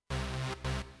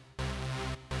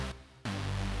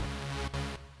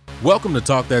Welcome to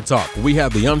Talk That Talk, where we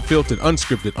have the unfiltered,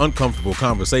 unscripted, uncomfortable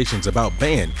conversations about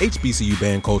band, HBCU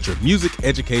band culture, music,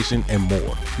 education, and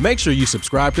more. Make sure you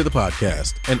subscribe to the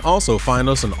podcast and also find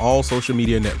us on all social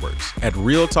media networks at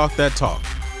Real Talk That Talk.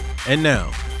 And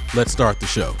now, let's start the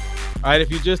show. All right, if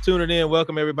you're just tuning in,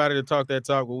 welcome everybody to Talk That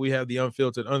Talk, where we have the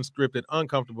unfiltered, unscripted,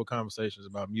 uncomfortable conversations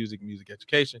about music, music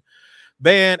education,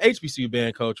 band, HBCU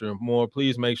band culture, and more.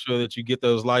 Please make sure that you get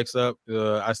those likes up.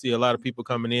 I see a lot of people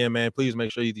coming in, man. Please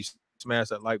make sure you smash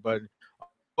that like button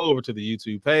over to the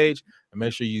YouTube page and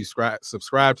make sure you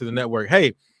subscribe to the network.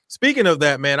 Hey, speaking of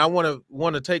that, man, I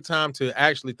want to take time to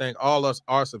actually thank all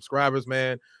our subscribers,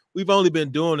 man. We've only been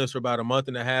doing this for about a month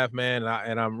and a half, man,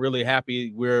 and I'm really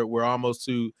happy. We're almost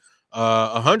to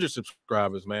 100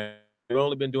 subscribers, man. We've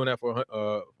only been doing that for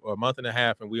a month and a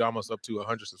half, and we almost up to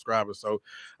 100 subscribers. So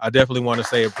I definitely want to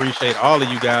say appreciate all of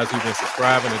you guys who've been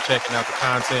subscribing and checking out the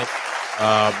content.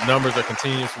 Numbers are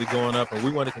continuously going up, and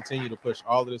we want to continue to push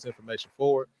all of this information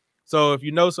forward. So if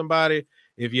you know somebody,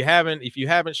 if you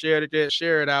haven't shared it yet,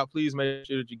 share it out. Please make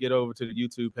sure that you get over to the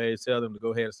YouTube page. Tell them to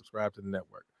go ahead and subscribe to the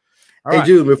network. All right.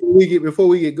 Jude, before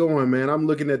we get going, man, I'm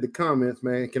looking at the comments,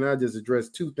 man. Can I just address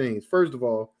two things? First of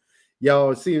all,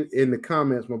 y'all see in the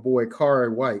comments, my boy Kari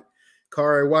White.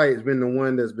 Kari White has been the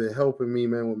one that's been helping me,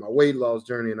 man, with my weight loss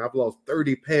journey, and I've lost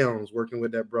 30 pounds working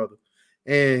with that brother.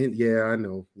 And yeah, I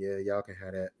know. Yeah, y'all can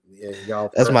have that. Yeah,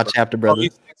 y'all. That's my chapter, brother.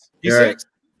 He's six.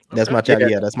 That's my chapter.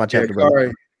 Yeah, that's my chapter,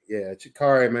 brother.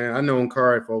 Kari, man. I've known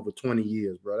Kari for over 20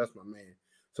 years, bro. That's my man.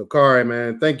 So Kari,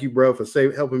 man, thank you, bro, for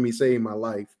helping me save my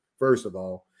life, first of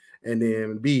all, and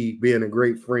then B, being a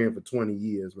great friend for 20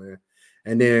 years, man.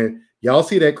 And then y'all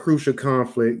see that crucial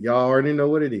conflict. Y'all already know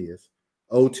what it is.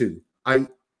 O2.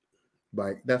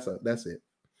 That's it.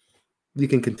 You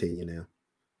can continue now.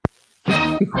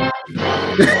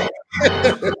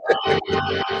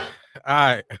 All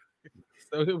right.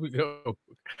 So here we go.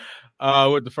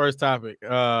 With the first topic.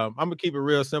 I'm gonna keep it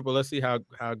real simple. Let's see how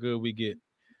good we get.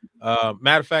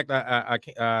 Matter of fact, I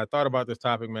thought about this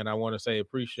topic, man. I want to say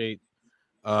appreciate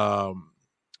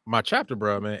my chapter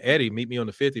bro, man, Eddie, meet me on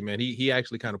the 50, man. He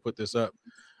actually kind of put this up,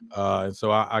 and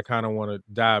so I kind of want to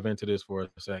dive into this for a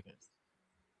second.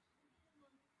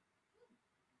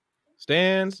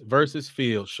 Stands versus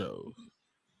field shows,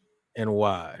 and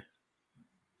why?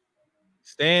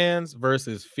 Stands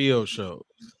versus field shows,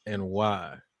 and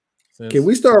why? Can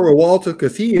we start with Walter?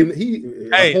 Because he.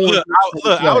 Hey, look,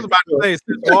 I was about to say,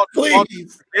 since Walter,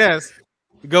 yes,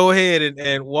 go ahead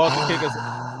and Walter kick us.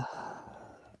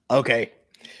 Okay.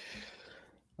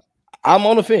 I'm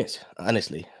on the fence,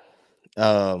 honestly.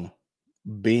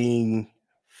 Being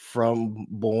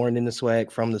born in the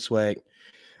swag, from the swag,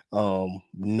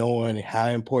 knowing how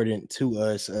important to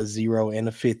us a 0 and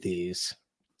a 5th is,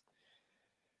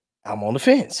 I'm on the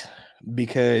fence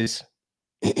because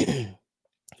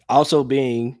also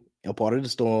being a part of the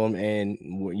Storm, and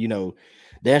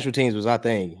dance routines was our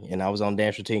thing, and I was on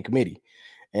dance routine committee,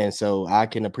 and so I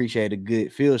can appreciate a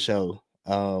good field show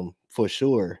for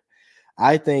sure.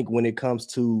 I think when it comes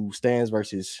to stands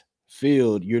versus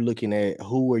field, you're looking at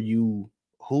who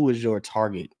is your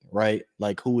target, right?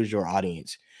 Like, who is your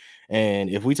audience?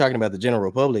 And if we're talking about the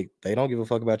general public, they don't give a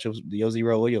fuck about your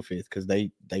 0 or your 5th, because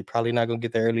they probably not gonna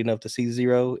get there early enough to see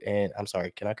 0. And I'm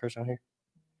sorry, can I curse on here?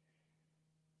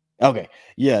 Okay,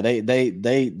 yeah,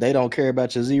 they don't care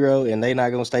about your 0, and they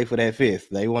not gonna stay for that 5th.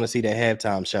 They want to see that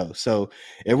halftime show. So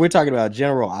if we're talking about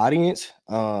general audience,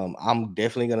 I'm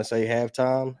definitely gonna say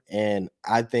halftime, and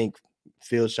I think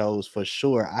field shows for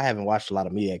sure. I haven't watched a lot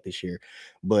of MEAC this year,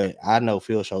 but I know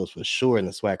field shows for sure in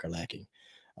the SWAC are lacking.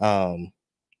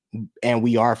 And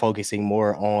we are focusing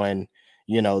more on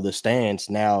the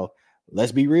stands now.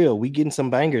 Let's be real, we getting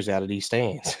some bangers out of these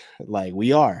stands. Like,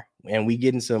 we are. And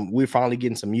we're finally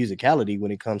getting some musicality when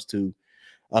it comes to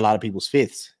a lot of people's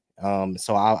 5ths.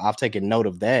 So I've taken note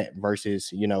of that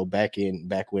versus, back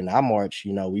when I marched,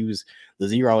 we was the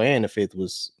 0 and the 5th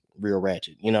was real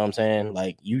ratchet. You know what I'm saying?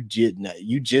 Like, you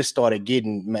just started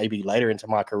getting maybe later into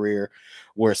my career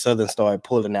where Southern started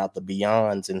pulling out the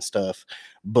beyonds and stuff.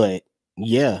 But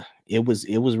yeah, it was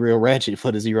real ratchet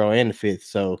for the 0 and the 5th.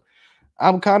 So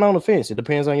I'm kind of on the fence. It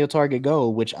depends on your target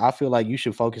goal, which I feel like you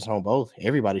should focus on both.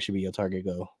 Everybody should be your target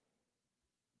goal.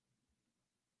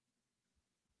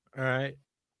 All right.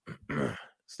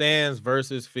 Stands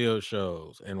versus field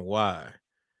shows, and why?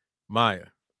 Maya.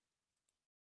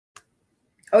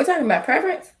 Are we talking about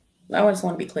preference? I just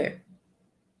want to be clear.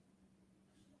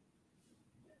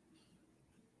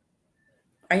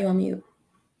 Are you on mute?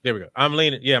 There we go. I'm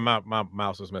leaning. Yeah, my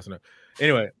mouse was messing up.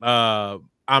 Anyway,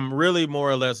 I'm really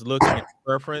more or less looking at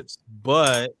preference,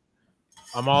 but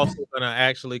I'm also going to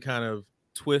actually kind of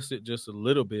twist it just a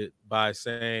little bit by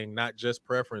saying not just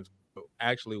preference, but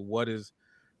actually what is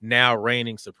now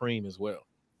reigning supreme as well?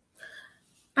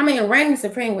 I mean, reigning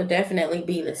supreme would definitely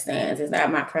be the stands. Is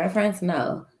that my preference?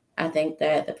 No. I think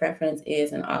that the preference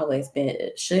is and always been,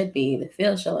 should be the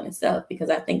field show in itself, because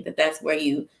I think that that's where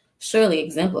you surely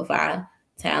exemplify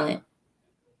talent,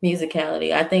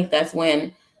 musicality. I think that's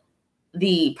when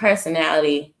the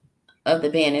personality of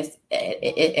the band is,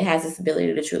 it has this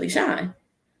ability to truly shine.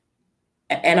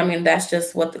 And I mean, that's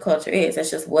just what the culture is.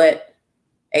 That's just what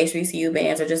HBCU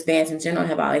bands or just bands in general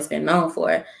have always been known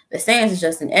for. The stands is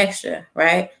just an extra,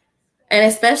 right? And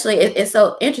especially, it's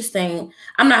so interesting.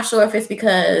 I'm not sure if it's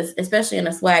because, especially in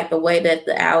the SWAC, the way that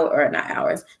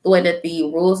the way that the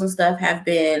rules and stuff have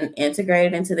been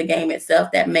integrated into the game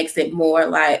itself, that makes it more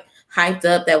like hyped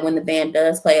up, that when the band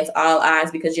does play, it's all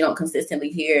eyes, because you don't consistently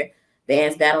hear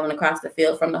bands battling across the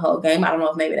field from the whole game. I don't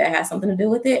know if maybe that has something to do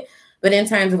with it. But in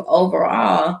terms of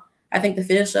overall, I think the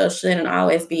field show shouldn't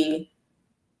always be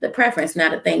the preference. Now,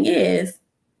 the thing is,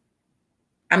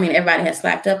 I mean, everybody has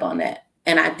slacked up on that.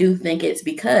 And I do think it's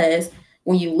because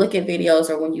when you look at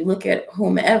videos or when you look at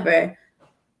whomever,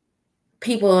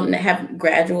 people have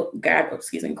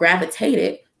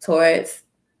gravitated towards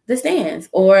the stands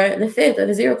or the fifth or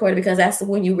the zero quarter, because that's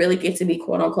when you really get to be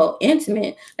quote unquote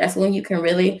intimate. That's when you can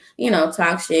really,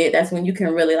 talk shit. That's when you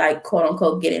can really like quote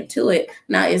unquote get into it.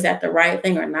 Now, is that the right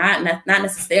thing or not? Not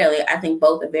necessarily. I think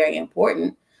both are very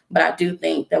important, but I do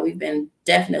think that we've been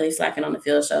definitely slacking on the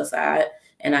field show side.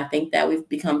 And I think that we've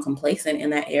become complacent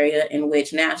in that area, in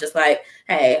which now it's just like,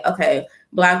 hey, okay,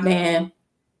 block band,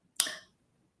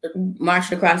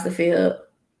 marching across the field,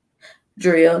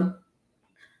 drill,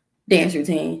 dance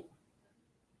routine,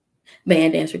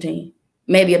 band dance routine,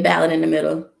 maybe a ballad in the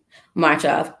middle, march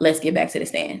off, let's get back to the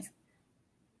stands.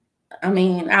 I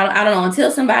mean, I don't know, until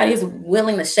somebody is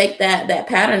willing to shake that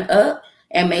pattern up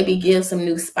and maybe give some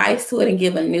new spice to it and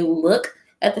give a new look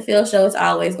at the field show, it's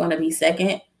always going to be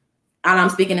second. And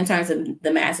I'm speaking in terms of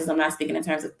the masses. I'm not speaking in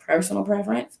terms of personal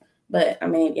preference. But, I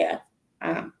mean, yeah.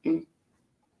 All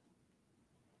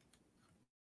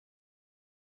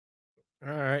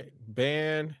right.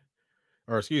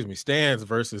 Stands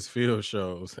versus field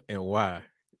shows, and why?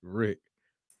 Rick.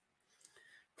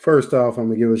 First off, I'm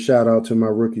going to give a shout out to my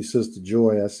rookie sister,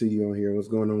 Joy. I see you on here. What's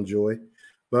going on, Joy?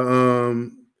 But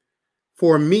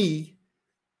for me,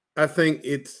 I think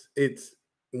it's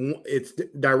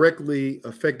directly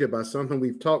affected by something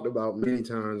we've talked about many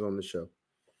times on the show.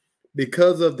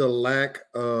 Because of the lack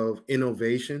of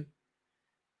innovation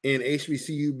in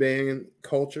HBCU band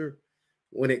culture,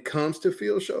 when it comes to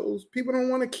field shows, people don't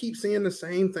want to keep seeing the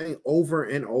same thing over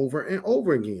and over and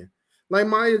over again. Like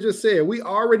Maya just said, we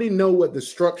already know what the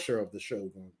structure of the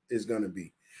show is going to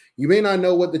be. You may not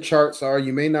know what the charts are.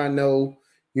 You may not know,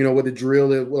 what the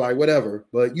drill is, like whatever,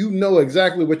 but you know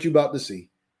exactly what you're about to see.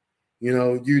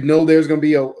 There's going to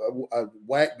be a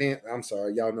whack dance. I'm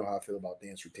sorry. Y'all know how I feel about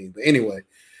dance routine. But anyway,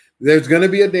 there's going to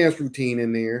be a dance routine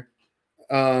in there.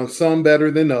 Some better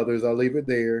than others. I'll leave it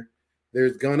there.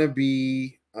 There's going to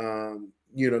be,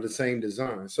 the same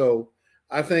design. So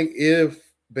I think if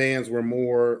bands were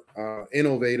more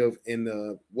innovative in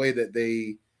the way that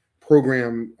they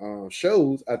program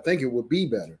shows, I think it would be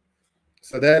better.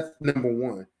 So that's number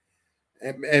one.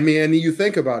 And you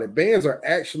think about it, bands are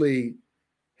actually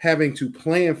having to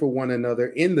plan for one another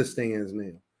in the stands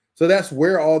now. So that's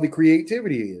where all the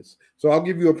creativity is. So I'll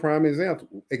give you a prime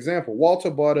example. Walter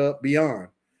brought up Beyond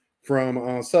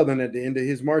from Southern at the end of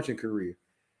his marching career.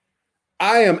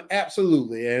 I am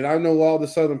absolutely, and I know all the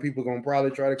Southern people are going to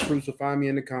probably try to crucify me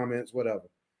in the comments, whatever.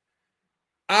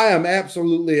 I am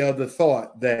absolutely of the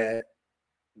thought that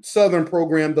Southern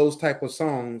programmed those type of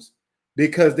songs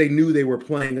because they knew they were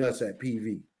playing us at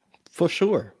PV. For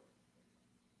sure.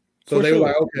 So they were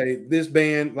like, okay, this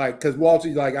band, because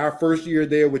Walter, our first year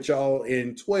there with y'all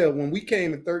in 12, when we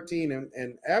came in 13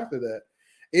 and after that,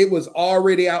 it was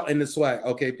already out in the SWAC.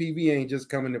 Okay, PV ain't just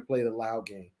coming to play the loud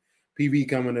game.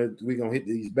 PV we're going to hit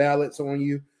these ballads on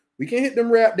you. We can hit them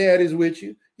rap daddies with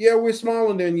you. Yeah, we're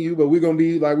smaller than you, but we're going to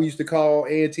be like we used to call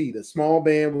A&T, the small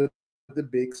band with the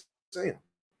big sound.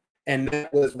 And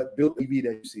that was what built PV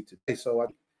that you see today. So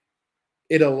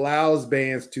it allows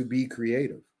bands to be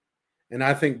creative. And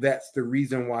I think that's the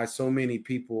reason why so many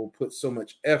people put so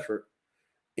much effort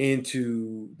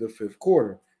into the fifth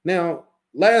quarter. Now,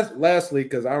 lastly,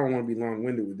 because I don't want to be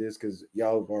long-winded with this because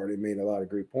y'all have already made a lot of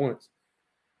great points.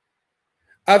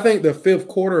 I think the fifth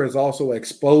quarter is also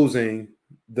exposing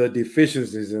the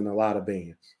deficiencies in a lot of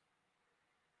bands.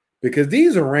 Because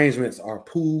these arrangements are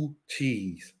poo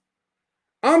cheese.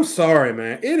 I'm sorry,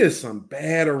 man. It is some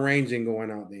bad arranging going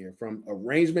out there, from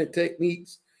arrangement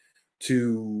techniques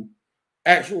to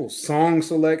actual song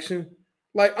selection.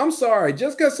 Like, I'm sorry,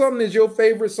 just because something is your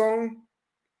favorite song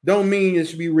don't mean it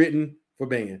should be written for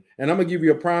band. And I'm gonna give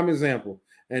you a prime example.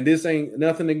 And this ain't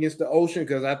nothing against the Ocean,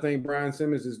 because I think Brian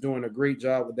Simmons is doing a great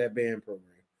job with that band program.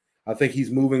 I think he's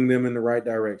moving them in the right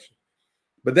direction.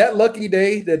 But that Lucky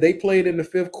Day that they played in the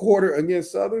 5th quarter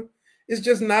against Southern is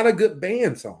just not a good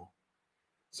band song.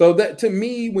 So that, to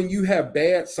me, when you have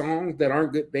bad songs that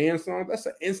aren't good band songs, that's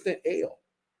an instant L.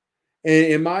 And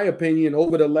in my opinion,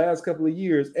 over the last couple of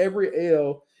years, every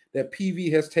L that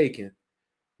PV has taken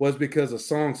was because of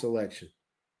song selection.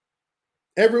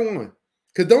 Everyone.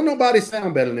 Because don't nobody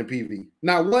sound better than PV.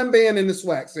 Not one band in the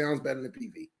SWAC sounds better than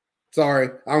PV. Sorry,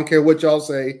 I don't care what y'all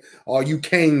say. All you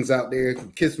kings out there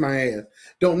can kiss my ass.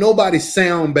 Don't nobody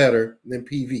sound better than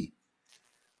PV.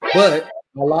 But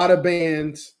a lot of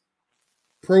bands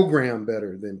program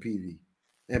better than PV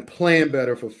and plan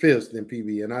better for fifths than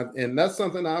PV. And that's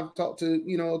something I've talked to,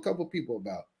 a couple of people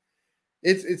about.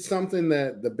 It's something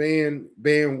that the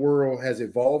band world has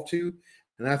evolved to.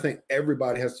 And I think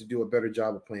everybody has to do a better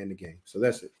job of playing the game. So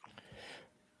that's it.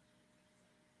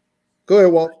 Go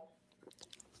ahead, Walt.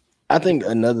 I think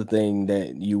another thing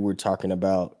that you were talking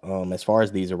about as far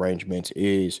as these arrangements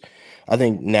is, I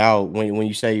think now when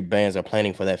you say bands are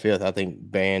planning for that fifth, I think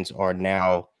bands are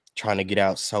now trying to get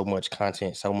out so much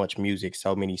content, so much music,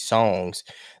 so many songs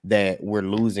that we're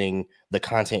losing the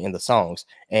content in the songs.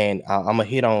 And I'm going to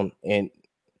hit on, and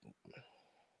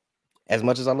as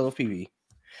much as I love PV,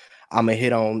 I'm going to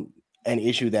hit on an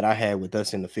issue that I had with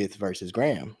us in the fifth versus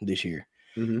Graham this year.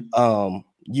 Mm-hmm.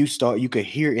 You could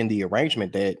hear in the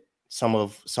arrangement that some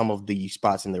of the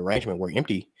spots in the arrangement were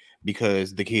empty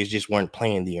because the kids just weren't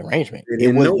playing the arrangement.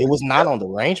 It was not on the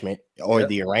arrangement or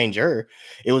the arranger.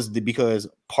 It was because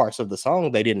parts of the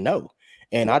song they didn't know.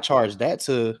 And I charged that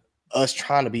to us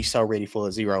trying to be so ready for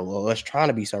a zero, or us trying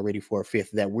to be so ready for a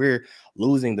fifth, that we're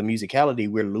losing the musicality.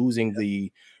 We're losing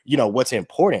the, what's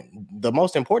important. The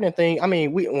most important thing, I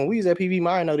mean, when we was at PV,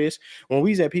 I know this, when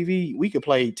we was at PV, we could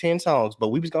play 10 songs, but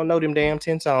we was going to know them damn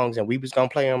 10 songs, and we was going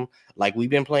to play them like we've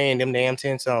been playing them damn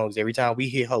 10 songs every time we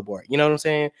hit Hobart. You know what I'm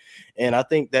saying? And I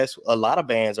think that's a lot of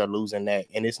bands are losing that.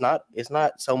 And it's not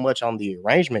so much on the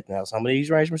arrangement now. Some of these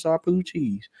arrangements are poo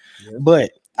cheese,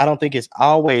 but I don't think it's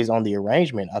always on the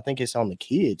arrangement. I think it's on the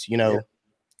kids.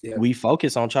 We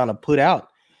focus on trying to put out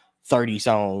 30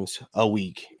 songs a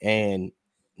week and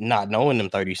not knowing them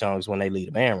 30 songs when they leave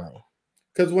the band room.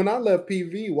 Because when I left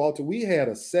PV, Walter, we had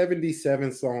a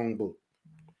 77 song book.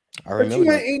 I remember.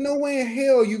 But ain't no way in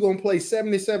hell you gonna play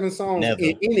 77 songs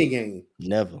in any game.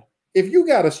 Never. If you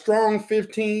got a strong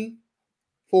 15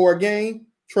 for a game,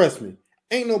 trust me,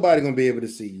 ain't nobody gonna be able to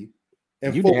see you.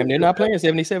 And you damn, they're not playing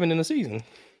 77 in the season.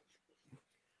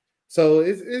 So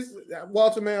it's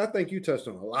Walter, man, I think you touched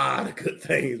on a lot of good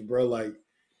things, bro. Like,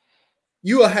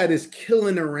 you had this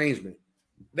killing arrangement.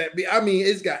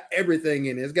 It's got everything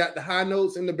in it. It's got the high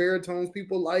notes and the baritones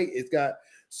people like. It's got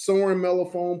soaring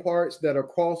mellophone parts that are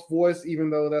cross voice, even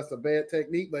though that's a bad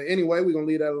technique. But anyway, we're gonna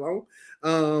leave that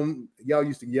alone. Y'all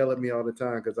used to yell at me all the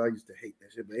time because I used to hate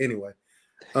that shit. But anyway,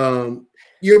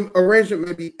 your arrangement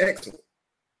may be excellent,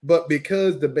 but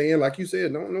because the band, like you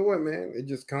said, don't know what, man, it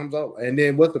just comes out. And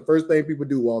then what's the first thing people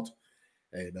do, Walter?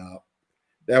 Hey,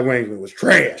 that arrangement was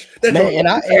trash. I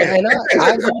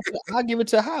give it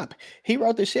to Hop. He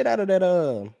wrote the shit out of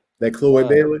that Chloe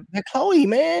Bailey. That Chloe,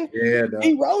 man. Yeah,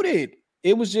 he wrote it.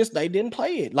 It was just they didn't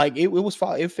play it. Like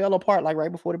it fell apart like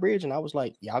right before the bridge. And I was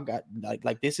like, y'all got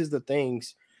like this is the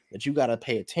things that you gotta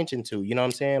pay attention to. You know what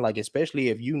I'm saying? Like, especially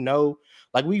if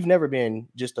like we've never been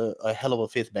just a hell of a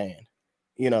fifth band.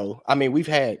 I mean, we've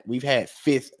had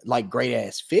fifth, like great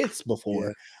ass fifths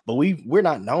before, but we're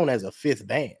not known as a fifth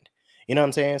band. You know what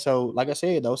I'm saying? So, like I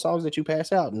said, those songs that you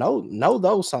pass out, know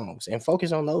those songs and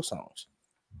focus on those songs.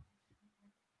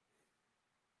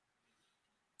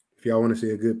 If y'all want to see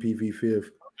a good PV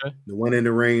fifth, the one in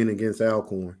the rain against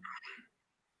Alcorn.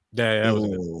 Yeah, that was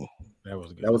good. That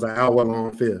was good. That was an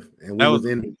hour-long fifth, and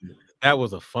that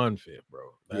was a fun fifth, bro.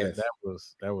 That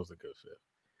was a good fifth.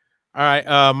 All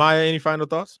right, Maya, any final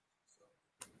thoughts?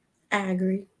 I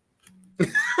agree. You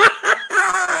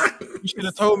should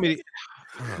have told me.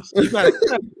 You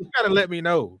gotta let me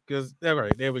know, because all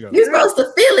right, there we go. You're supposed to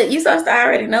feel it. You're supposed to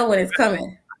already know when it's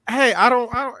coming. Hey, I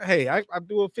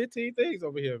do 15 things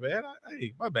over here, man.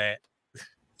 Hey, my bad.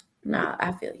 No,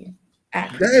 I feel you.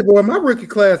 Hey, boy, my rookie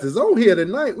class is on here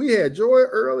tonight. We had Joy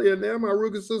earlier, and now my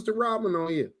rookie sister Robin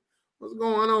on here. What's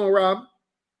going on, Rob?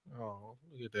 Oh,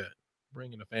 look at that.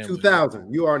 Bringing the family.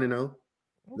 2000. You already know.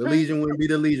 Okay. The Legion wouldn't be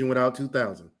the Legion without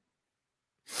 2000.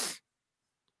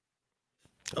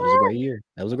 That was a great year.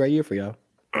 That was a great year for y'all.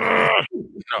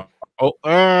 No.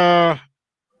 Okay.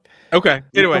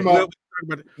 Anyway,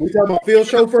 we talking about field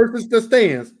show versus the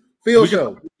stands. Field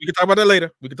show. We can talk about that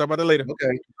later.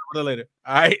 Okay. Later.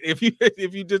 All right. If you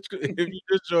just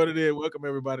joined in, welcome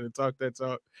everybody to Talk That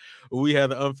Talk. We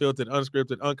have the unfiltered,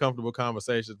 unscripted, uncomfortable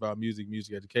conversations about music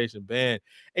education, band,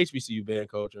 HBCU band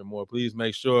culture, and more. Please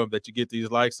make sure that you get these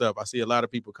likes up. I see a lot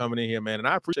of people coming in here, man, and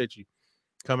I appreciate you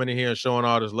coming in here and showing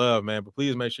all this love, man. But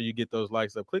please make sure you get those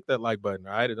likes up. Click that like button.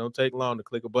 All right. It don't take long to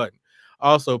click a button.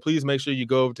 Also, please make sure you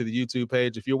go over to the YouTube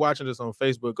page. If you're watching this on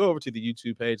Facebook, go over to the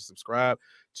YouTube page, subscribe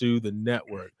to the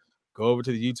network. Go over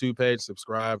to the YouTube page,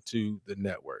 subscribe to the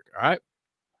network. All right.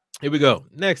 Here we go.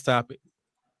 Next topic.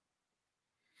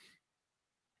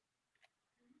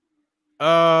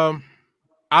 I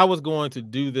was going to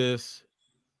do this.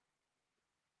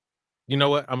 You know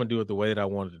what? I'm going to do it the way that I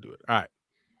wanted to do it. All right.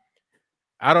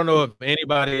 I don't know if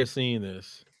anybody has seen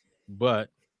this, but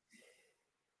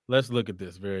let's look at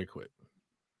this very quick.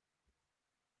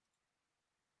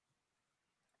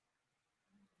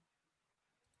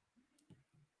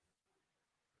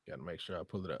 Got to make sure I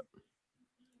pull it up.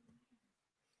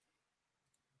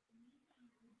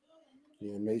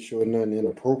 Yeah, make sure nothing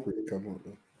inappropriate come up.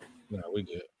 No, we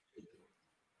good.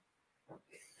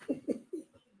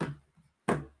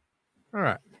 All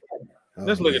right.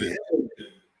 Let's look at it.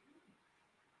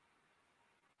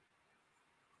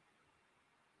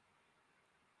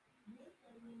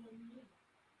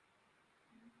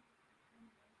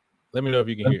 Let me know if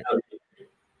you can hear.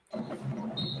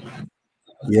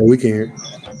 Yeah, we can hear.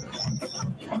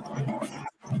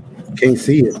 Can't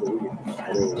see it.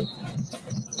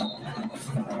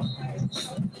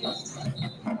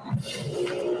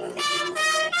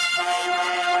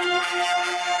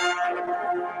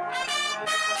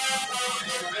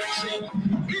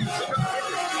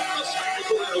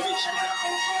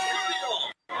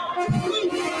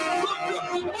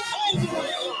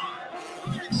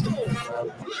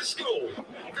 Let's go.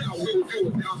 Now we'll do a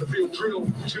down the field drill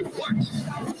to what?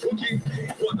 Boogie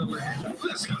Wonderland.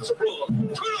 Let's go, Sabrilla.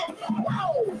 Turn up.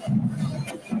 Wow.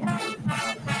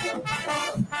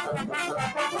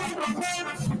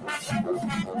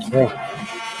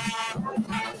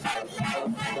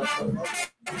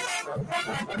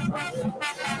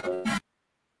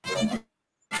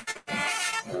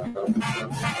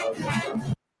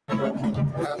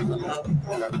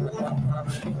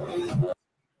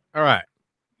 All right.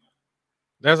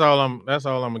 That's all I'm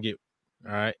gonna give.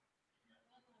 All right.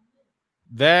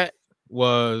 That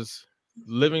was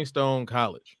Livingstone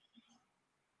College.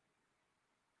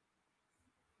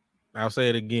 I'll say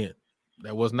it again.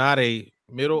 That was not a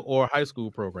middle or high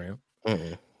school program.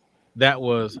 That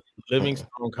was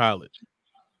Livingstone College.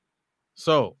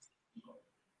 So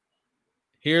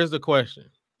here's the question,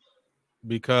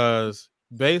 because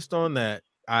based on that,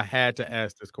 I had to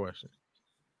ask this question.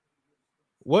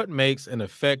 What makes an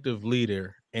effective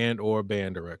leader and or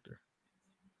band director?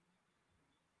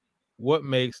 What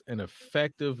makes an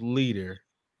effective leader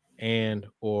and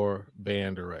or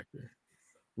band director?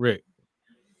 Rick.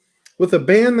 With a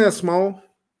band that small,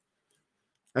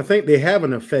 I think they have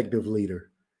an effective leader,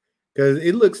 because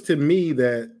it looks to me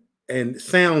that, and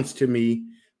sounds to me,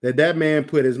 that man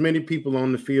put as many people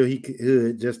on the field he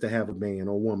could just to have a band,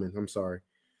 or woman, I'm sorry.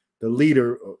 The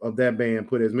leader of that band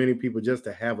put as many people just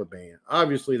to have a band.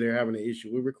 Obviously, they're having an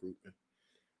issue with recruitment,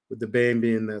 with the band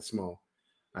being that small.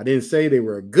 I didn't say they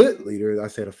were a good leader. I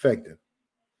said effective.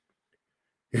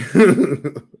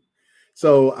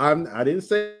 So I didn't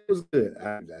say it was good.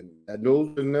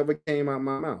 Those never came out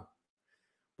my mouth.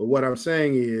 But what I'm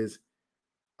saying is,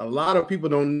 a lot of people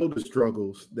don't know the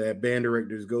struggles that band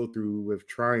directors go through with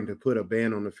trying to put a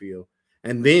band on the field.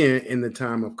 And then in the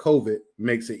time of COVID,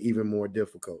 makes it even more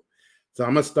difficult. So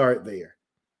I'm going to start there.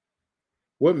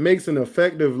 What makes an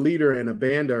effective leader and a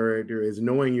band director is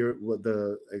knowing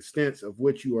the extents of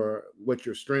what your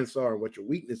strengths are, what your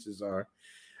weaknesses are,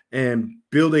 and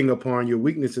building upon your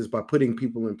weaknesses by putting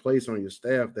people in place on your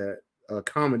staff that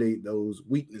accommodate those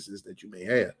weaknesses that you may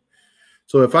have.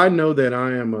 So if I know that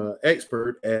I am an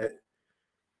expert at,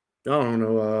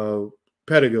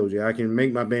 pedagogy, I can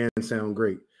make my band sound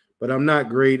great, but I'm not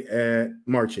great at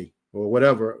marching or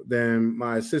whatever, then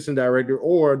my assistant director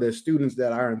or the students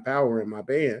that I empower in my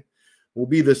band will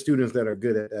be the students that are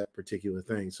good at that particular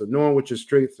thing. So knowing what your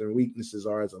strengths and weaknesses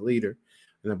are as a leader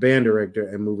and a band director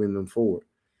and moving them forward.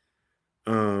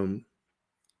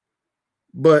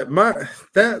 But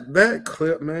that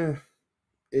clip, man,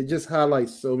 it just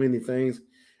highlights so many things,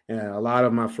 and a lot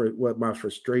of what my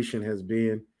frustration has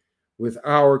been with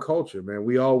our culture, man.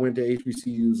 We all went to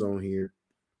HBCUs on here,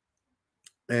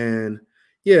 and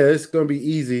yeah, it's going to be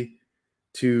easy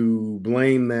to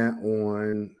blame that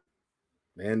on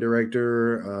band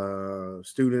director,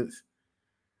 students,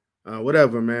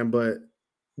 whatever, man. But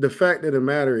the fact of the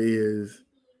matter is,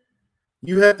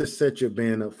 you have to set your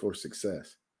band up for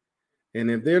success. And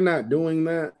if they're not doing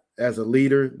that as a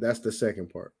leader, that's the second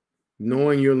part.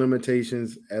 Knowing your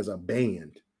limitations as a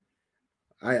band.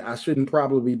 I shouldn't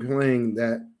probably be playing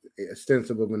that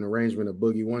extensive of an arrangement of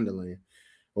Boogie Wonderland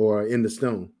or In the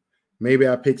Stone. Maybe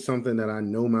I pick something that I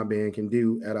know my band can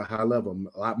do at a high level,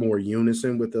 a lot more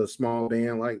unison with a small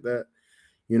band like that.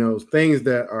 You know, things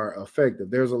that are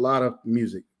effective. There's a lot of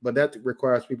music, but that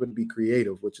requires people to be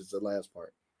creative, which is the last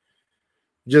part.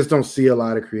 Just don't see a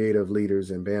lot of creative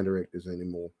leaders and band directors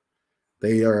anymore.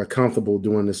 They are comfortable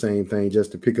doing the same thing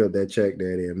just to pick up that check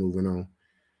daddy and moving on.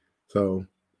 So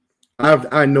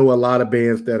I know a lot of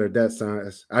bands that are that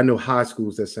size. I know high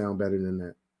schools that sound better than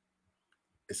that.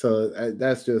 So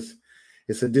that's just,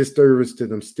 it's a disservice to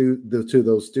them to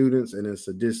those students, and it's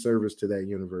a disservice to that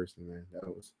university, man.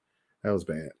 That was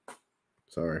bad.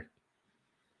 Sorry.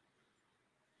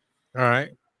 All right.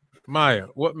 Maya,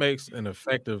 what makes an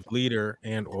effective leader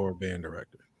and or band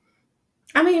director?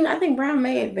 I mean, I think Brown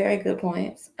made very good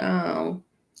points.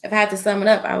 If I had to sum it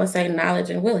up, I would say knowledge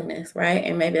and willingness, right?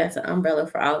 And maybe that's an umbrella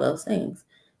for all those things.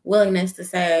 Willingness to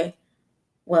say,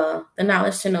 well, the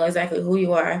knowledge to know exactly who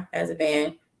you are as a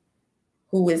band,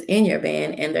 who is in your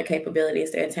band, and their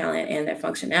capabilities, their talent, and their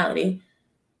functionality.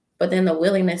 But then the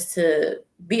willingness to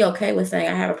be okay with saying,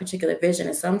 I have a particular vision.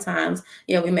 And sometimes,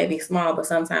 yeah, we may be small, but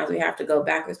sometimes we have to go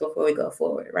backwards before we go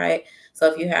forward, right?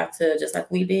 So if you have to, just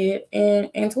like we did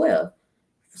in 12,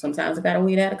 sometimes we got to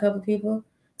weed out a couple people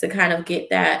to kind of get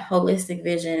that holistic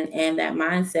vision and that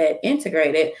mindset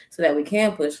integrated so that we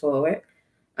can push forward.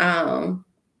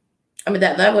 I mean,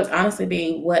 that would honestly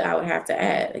be what I would have to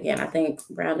add. Again, I think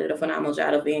Brown did a phenomenal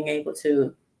job of being able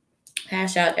to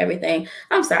hash out everything.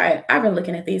 I'm sorry, I've been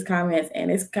looking at these comments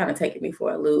and it's kind of taking me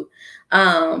for a loop.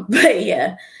 But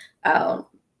yeah,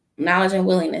 knowledge and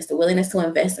willingness, the willingness to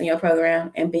invest in your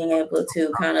program and being able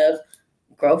to kind of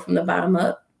grow from the bottom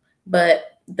up. But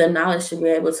the knowledge to be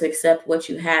able to accept what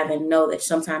you have and know that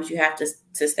sometimes you have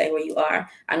to stay where you are.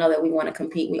 I know that we want to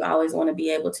compete. We always want to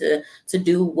be able to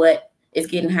do what is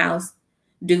getting house,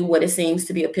 do what it seems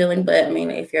to be appealing. But I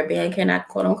mean, if your band cannot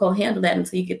quote unquote handle that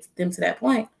until you get them to that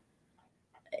point,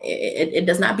 it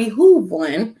does not behoove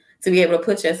one to be able to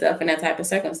put yourself in that type of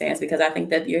circumstance, because I think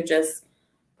that you're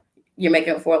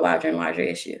making it for a larger and larger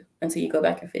issue until you go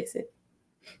back and fix it.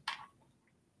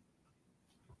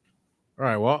 All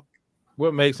right, well,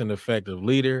 what makes an effective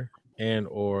leader and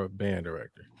or band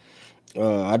director?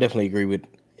 I definitely agree with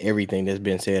everything that's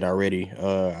been said already.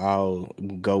 I'll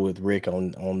go with Rick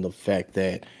on the fact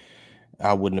that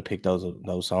I wouldn't have picked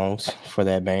those songs for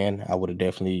that band. I would have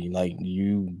definitely, like,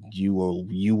 you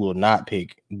will not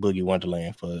pick Boogie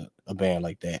Wonderland for a band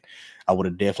like that. I would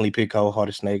have definitely picked Cold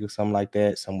Hearted Snake or something like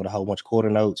that, some with a whole bunch of quarter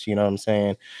notes, you know what I'm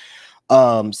saying?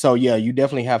 So yeah, you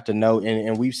definitely have to know,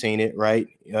 and we've seen it, right?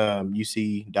 You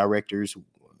see directors,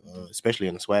 especially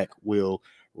in the SWAC, will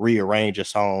rearrange a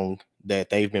song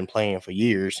that they've been playing for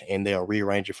years, and they'll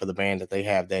rearrange it for the band that they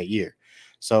have that year.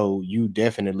 So you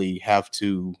definitely have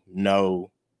to know,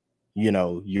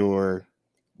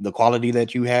 the quality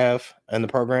that you have in the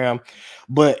program.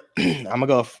 But I'm gonna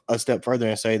go a step further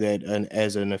and say that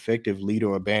as an effective leader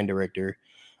or band director,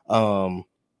 along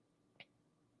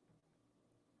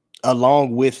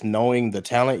with knowing the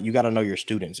talent, you got to know your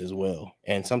students as well.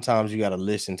 And sometimes you got to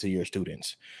listen to your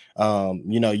students.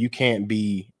 You can't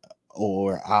be,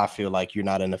 or I feel like you're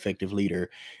not an effective leader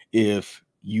if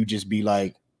you just be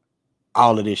like,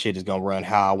 all of this shit is gonna run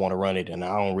how I want to run it, and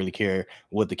I don't really care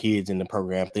what the kids in the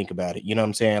program think about it. You know what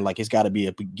I'm saying? Like, it's got to be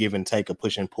a give and take, a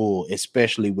push and pull,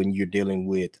 especially when you're dealing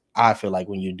with, I feel like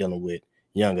when you're dealing with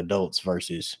young adults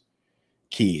versus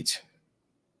kids.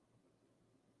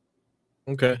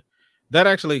 Okay. That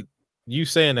actually, you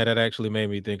saying that actually made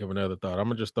me think of another thought. I'm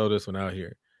gonna just throw this one out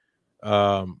here.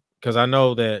 Because I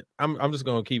know that I'm just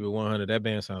gonna keep it 100. That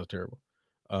band sounds terrible.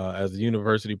 As a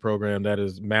university program, that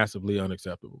is massively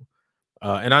unacceptable.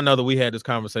 And I know that we had this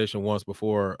conversation once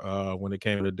before when it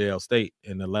came to Dale State,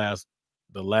 and the last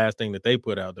thing that they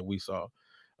put out that we saw.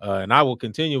 And I will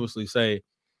continuously say,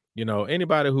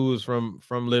 anybody who is from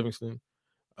Livingston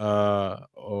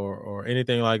or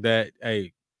anything like that,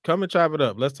 hey, come and chop it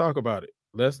up. Let's talk about it.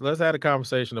 Let's have a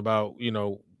conversation about,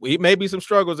 it may be some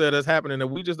struggles that's happening that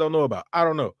we just don't know about. I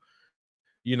don't know.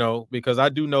 Because I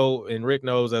do know, and Rick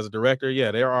knows as a director,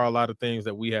 yeah, there are a lot of things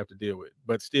that we have to deal with,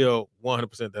 but still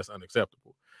 100% that's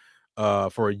unacceptable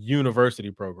for a university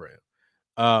program.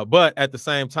 But at the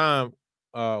same time,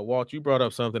 Walt, you brought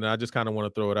up something, and I just kind of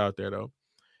want to throw it out there, though.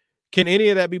 Can any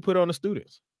of that be put on the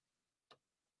students?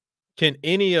 can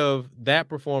any of that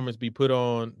performance be put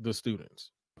on the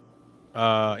students?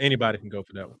 Anybody can go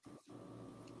for that one.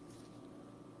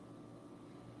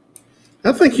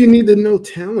 I think you need to know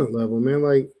talent level, man.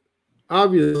 Like,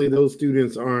 obviously, those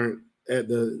students aren't at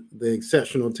the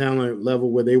exceptional talent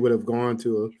level where they would have gone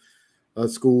to a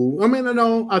school. I mean,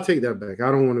 I'll take that back.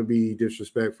 I don't want to be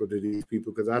disrespectful to these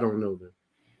people because I don't know them.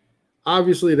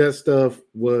 Obviously, that stuff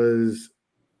was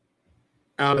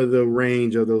out of the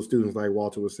range of those students, like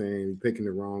Walter was saying, picking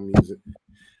the wrong music.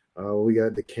 We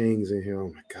got the Kings in here. Oh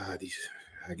my God,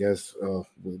 I guess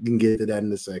we can get to that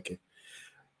in a second.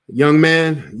 Young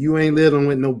man, you ain't living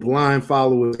with no blind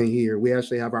followers in here. We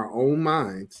actually have our own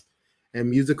minds and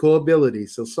musical ability.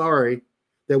 So sorry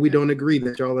that we don't agree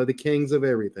that y'all are the kings of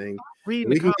everything. We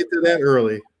can get to that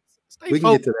early. We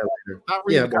can get to that later.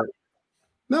 Yeah, but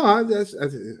no,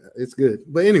 it's good.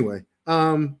 But anyway,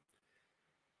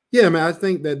 yeah, man, I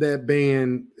think that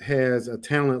band has a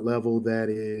talent level that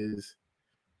is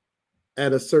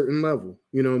at a certain level.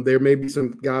 You know, there may be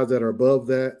some guys that are above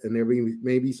that, and there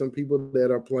may be some people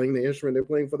that are playing the instrument they're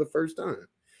playing for the first time.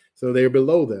 So they're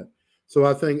below that. So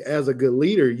I think as a good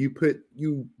leader, you put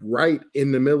you right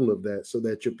in the middle of that so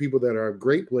that your people that are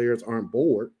great players aren't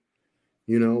bored,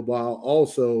 you know, while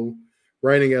also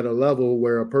writing at a level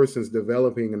where a person's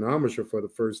developing an embouchure for the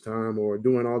first time or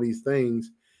doing all these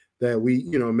things that we,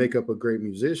 you know, make up a great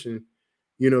musician,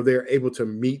 you know, they're able to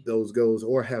meet those goals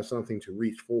or have something to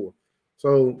reach for.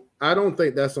 So I don't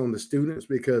think that's on the students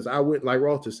because I wouldn't, like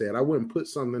Walter said, I wouldn't put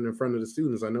something in front of the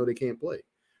students I know they can't play.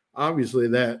 Obviously,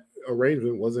 that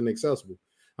arrangement wasn't accessible.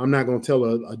 I'm not going to tell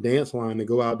a dance line to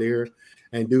go out there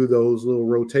and do those little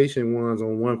rotation ones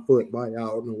on 1 foot by, I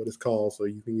don't know what it's called, so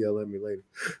you can yell at me later.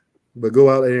 But go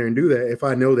out there and do that if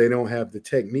I know they don't have the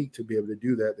technique to be able to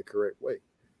do that the correct way.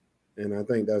 And I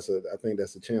think that's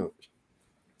a challenge.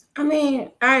 I mean,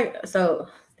 damn,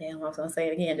 I was gonna say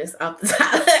it again, just off the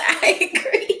top. I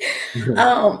agree.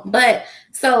 But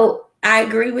so I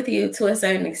agree with you to a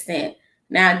certain extent.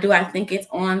 Now, do I think it's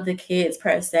on the kids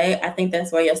per se? I think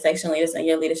that's where your section leaders and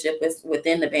your leadership is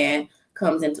within the band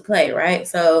comes into play, right?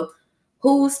 So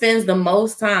who spends the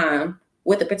most time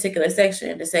with a particular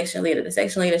section? The section leader. The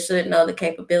section leader should know the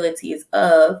capabilities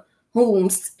of whom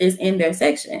is in their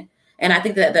section. And I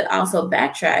think that also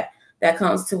backtrack that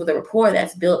comes to the rapport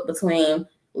that's built between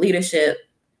leadership,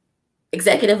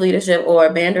 executive leadership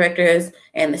or band directors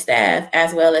and the staff,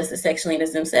 as well as the section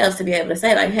leaders themselves, to be able to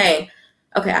say like, hey,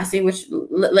 okay, I see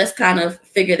let's kind of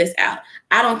figure this out.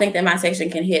 I don't think that my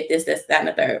section can hit this, that, and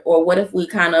the third. Or what if we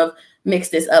kind of mix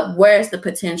this up? Where's the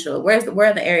potential? Where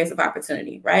are the areas of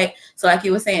opportunity, right? So like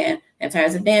you were saying, in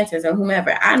terms of dancers or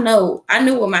whomever, I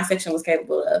knew what my section was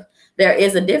capable of. There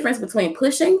is a difference between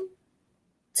pushing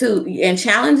and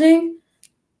challenging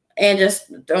and just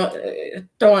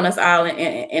throwing us all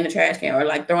in the trash can, or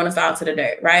like throwing us all to the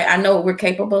dirt, right? I know what we're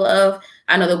capable of.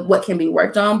 I know what can be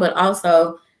worked on, but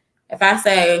also if I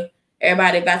say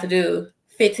everybody got to do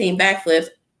 15 backflips,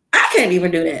 I can't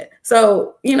even do that.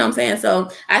 So, you know what I'm saying? So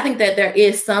I think that there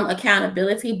is some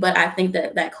accountability, but I think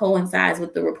that coincides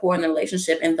with the rapport and the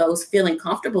relationship and those feeling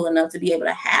comfortable enough to be able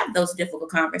to have those difficult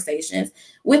conversations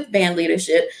with band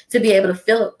leadership, to be able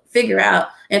to figure out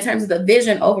in terms of the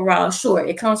vision overall. Sure,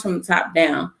 it comes from the top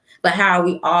down, but how are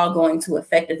we all going to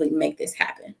effectively make this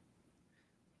happen?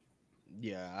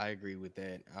 Yeah, I agree with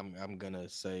that. I'm gonna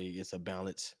say it's a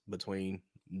balance between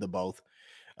the both.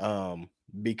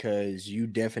 Because you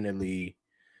definitely,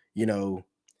 you know,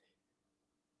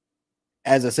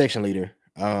 as a section leader,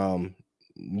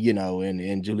 you know,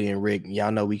 and Julie and Rick,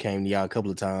 y'all know we came to y'all a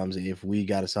couple of times. If we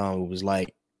got a song, it was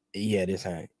like, yeah, this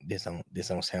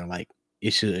don't sound like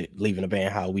it should, leaving the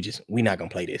band hall. We not gonna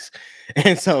play this.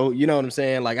 And so, you know what I'm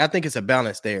saying? Like, I think it's a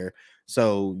balance there.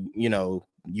 So, you know,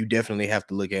 you definitely have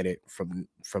to look at it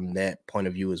from that point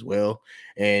of view as well.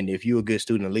 And if you're a good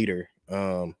student leader,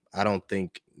 I don't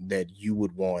think that you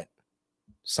would want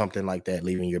something like that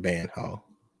leaving your band hall.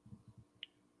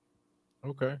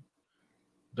 Okay.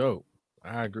 Dope.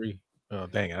 I agree. Oh,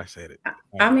 dang it, I said it.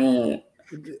 I mean,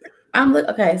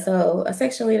 okay, so a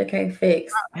section leader can't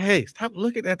fix. Hey, stop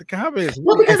looking at the comments.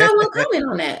 Well, because I will comment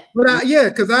on that. But yeah,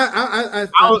 because I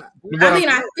mean,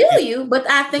 I feel you, but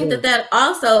I think that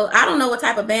also, I don't know what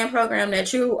type of band program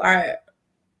that you are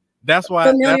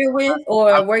familiar with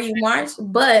or where you march,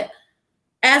 but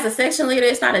as a section leader,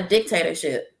 it's not a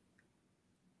dictatorship.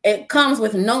 It comes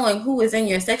with knowing who is in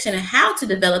your section and how to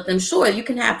develop them. Sure, you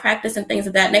can have practice and things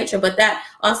of that nature, but that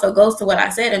also goes to what I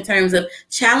said in terms of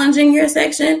challenging your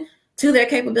section to their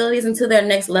capabilities and to their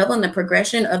next level and the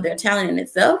progression of their talent in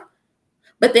itself.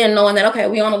 But then knowing that, okay,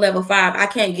 we on a level 5, I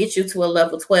can't get you to a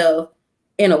level 12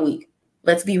 in a week.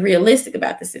 let's be realistic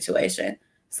about the situation.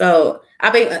 So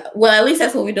at least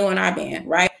that's what we do in our band,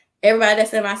 right? Everybody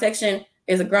that's in my section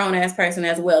is a grown-ass person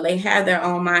as well. They have their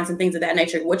own minds and things of that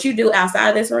nature. What you do outside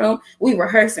of this room, we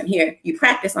rehearse in here. You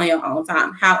practice on your own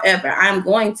time. However, I'm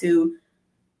going to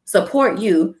support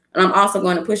you, and I'm also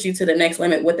going to push you to the next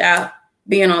limit without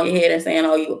being on your head and saying,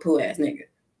 oh, you a poo-ass nigga.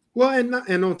 Well,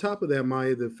 and on top of that,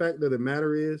 Maya, the fact of the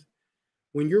matter is,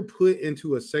 when you're put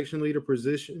into a section leader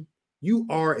position, you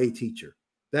are a teacher.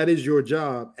 That is your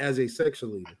job as a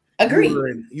section leader. Agreed.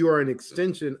 You are an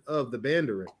extension of the band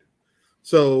director.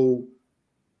 So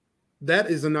that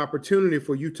is an opportunity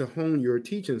for you to hone your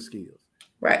teaching skills.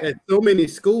 Right. At so many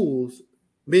schools,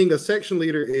 being a section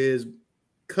leader is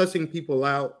cussing people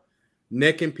out,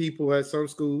 necking people at some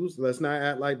schools. Let's not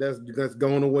act like that's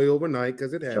going away overnight,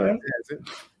 because it hasn't.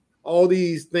 All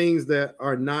these things that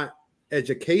are not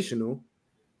educational.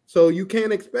 So you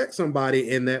can't expect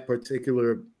somebody in that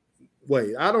particular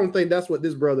way. I don't think that's what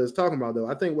this brother is talking about, though.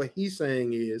 I think what he's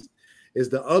saying is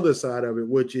the other side of it,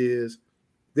 which is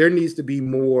there needs to be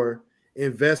more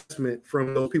investment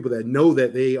from those people that know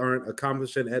that they aren't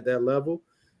accomplishing at that level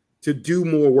to do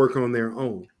more work on their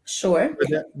own. Sure.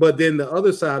 But then the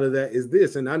other side of that is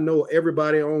this, and I know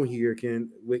everybody on here can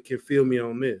feel me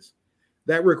on this.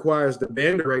 That requires the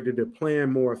band director to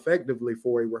plan more effectively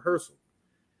for a rehearsal.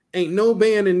 Ain't no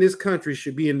band in this country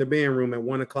should be in the band room at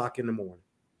 1 o'clock in the morning.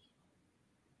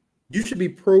 You should be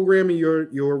programming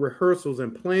your rehearsals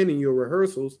and planning your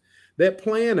rehearsals that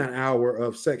plan an hour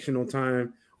of sectional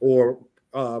time or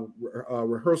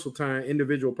rehearsal time,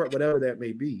 individual, whatever that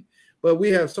may be. But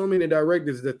we have so many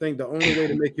directors that think the only way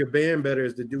to make your band better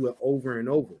is to do it over and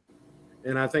over.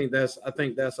 And I think that's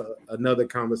another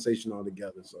conversation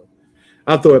altogether. So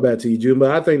I'll throw it back to you, June.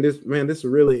 But I think this is a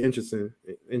really interesting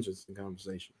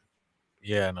conversation.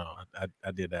 Yeah, no,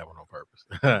 I did that one on purpose.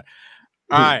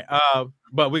 All right,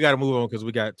 but we got to move on because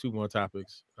we got 2 more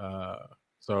topics.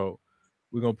 So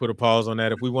we're gonna put a pause on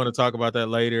that. If we want to talk about that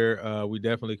later, we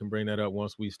definitely can bring that up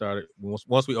once we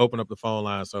open up the phone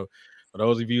line. So for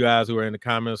those of you guys who are in the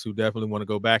comments who definitely want to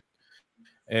go back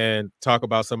and talk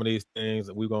about some of these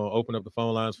things, we're gonna open up the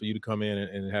phone lines for you to come in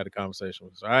and have the conversation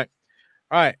with us. All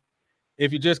right.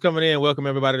 If you're just coming in, welcome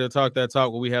everybody to Talk That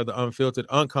Talk, where we have the unfiltered,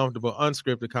 uncomfortable,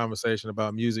 unscripted conversation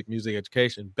about music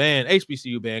education, band,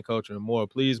 HBCU band culture, and more.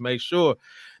 Please make sure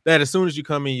that as soon as you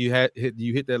come in, you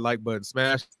hit that like button,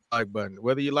 smash the like button.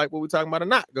 Whether you like what we're talking about or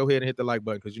not, go ahead and hit the like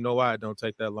button, because you know why? It don't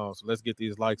take that long. So let's get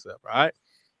these likes up, all right?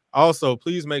 Also,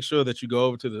 please make sure that you go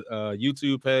over to the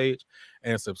YouTube page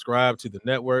and subscribe to the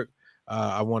network.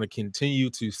 I want to continue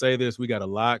to say this. We got a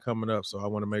lot coming up, so I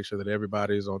want to make sure that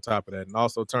everybody is on top of that, and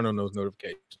also turn on those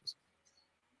notifications.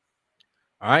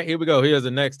 All right, here we go. Here's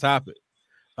the next topic.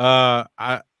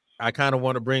 I kind of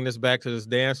want to bring this back to this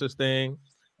dancers thing.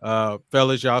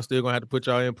 Fellas, y'all still gonna have to put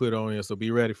y'all input on here, so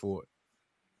be ready for it.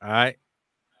 All right,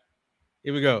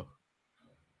 here we go.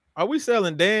 Are we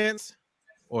selling dance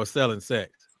or selling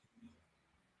sex?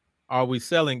 Are we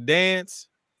selling dance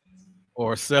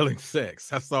or selling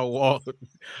sex? I saw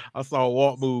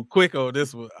Walt move quick on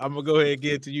this one. I'm gonna go ahead and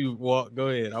get to you, Walt. Go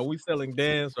ahead. Are we selling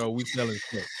dance or are we selling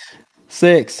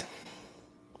sex?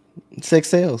 Sex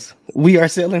sells. We are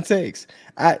selling sex.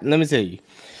 Let me tell you,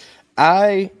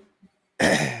 I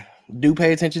do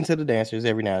pay attention to the dancers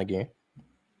every now and again.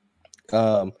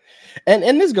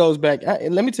 And this goes back.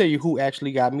 Let me tell you who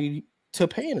actually got me to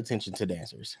paying attention to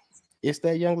dancers. It's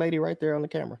that young lady right there on the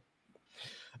camera.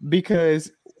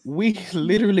 Because we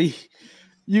literally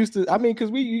used to, because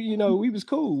we was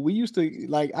cool. We used to,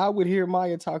 like, I would hear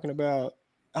Maya talking about,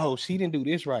 oh, she didn't do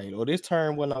this right, or this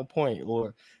turn wasn't on point,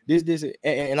 or this.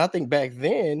 And I think back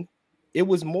then it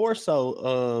was more so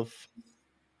of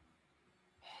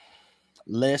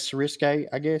less risque,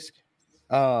 I guess.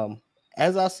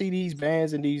 As I see these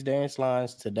bands and these dance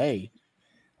lines today,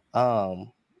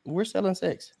 we're selling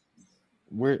sex.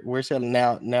 We're selling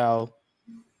now.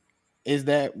 Is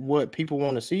that what people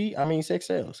want to see? Sex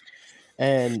sells.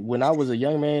 And when I was a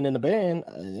young man in the band,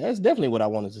 that's definitely what I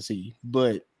wanted to see.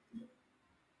 But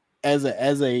as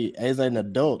an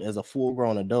adult, as a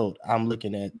full-grown adult, I'm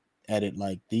looking at it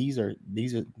like these are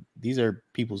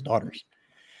people's daughters.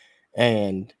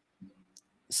 And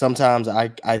sometimes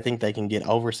I think they can get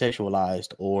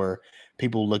over-sexualized, or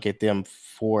people look at them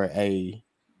for and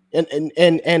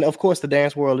of course the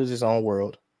dance world is its own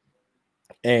world.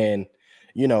 And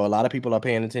a lot of people are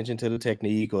paying attention to the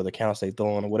technique or the counts they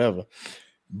throw on or whatever.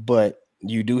 But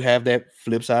you do have that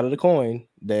flip side of the coin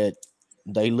that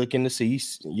they looking to see,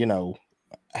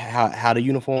 how the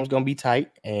uniform's going to be tight,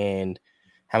 and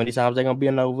how many times they're going to be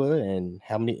an over, and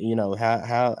how many,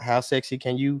 how sexy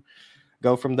can you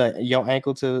go from your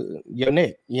ankle to your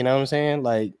neck. You know what I'm saying?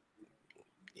 Like,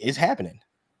 it's happening.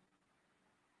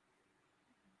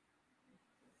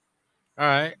 All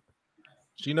right.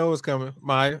 She knows what's coming.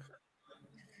 Maya.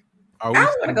 I'm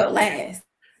gonna go last.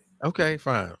 Okay,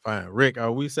 fine. Rick,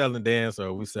 are we selling dance or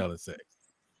are we selling sex?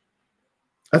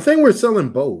 I think we're selling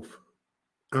both.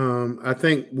 I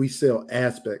think we sell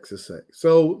aspects of sex.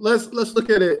 So let's look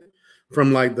at it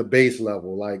from like the base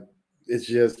level, like it's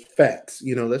just facts.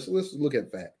 Let's look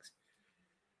at facts.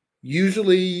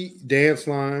 Usually, dance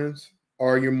lines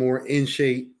are your more in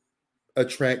shape,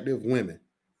 attractive women.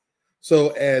 So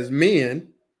as men,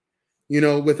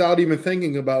 without even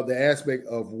thinking about the aspect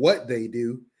of what they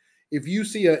do, if you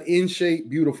see an in shape,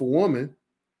 beautiful woman,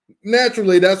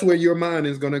 naturally that's where your mind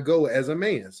is going to go as a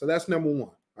man. So that's number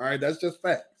one. All right, that's just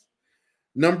facts.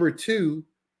 Number two,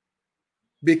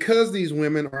 because these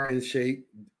women are in shape,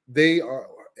 they are,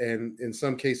 and in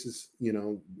some cases,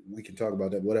 we can talk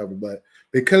about that, whatever, but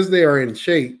because they are in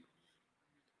shape,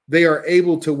 they are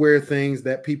able to wear things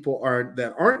that people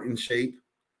that aren't in shape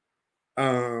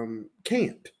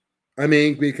can't. I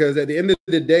mean, because at the end of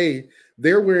the day,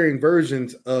 they're wearing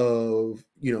versions of,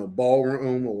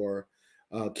 ballroom or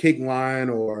kick line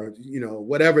or,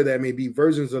 whatever that may be,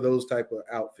 versions of those type of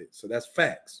outfits. So that's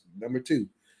facts. Number two.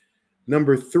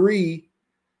 Number three,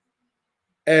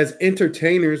 as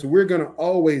entertainers, we're going to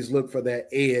always look for that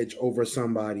edge over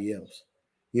somebody else,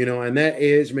 and that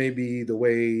edge may be the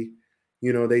way,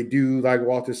 they do, like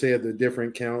Walter said, the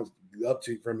different counts up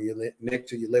to from your neck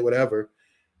to your leg, whatever.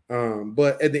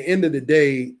 But at the end of the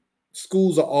day,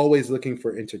 schools are always looking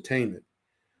for entertainment,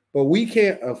 but we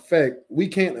can't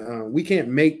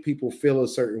make people feel a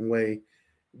certain way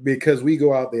because we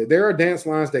go out there. There are dance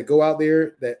lines that go out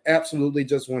there that absolutely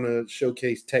just want to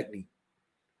showcase technique.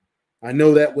 I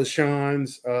know that was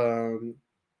Sean's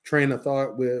train of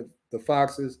thought with the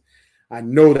Foxes. I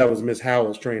know that was Miss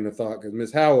Howard's train of thought because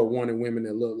Miss Howard wanted women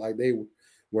that looked like they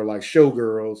were like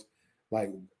showgirls, like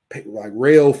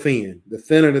rail thin. The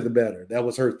thinner the better. That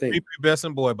was her thing. Best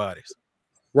in boy bodies.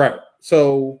 Right.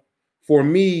 So for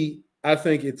me, I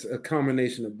think it's a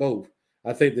combination of both.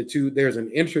 I think there's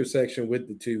an intersection with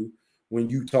the two when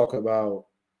you talk about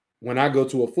when I go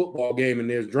to a football game and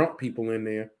there's drunk people in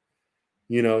there.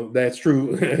 That's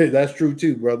true. That's true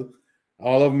too, brother.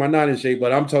 All of them are not in shape,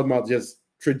 but I'm talking about just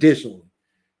traditionally,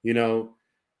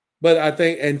 But I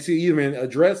think, and to even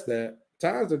address that,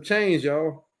 times have changed,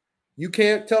 y'all. You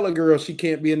can't tell a girl she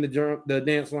can't be in the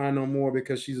dance line no more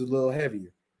because she's a little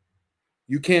heavier.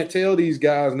 You can't tell these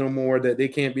guys no more that they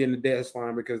can't be in the dance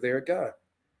line because they're a guy.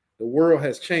 The world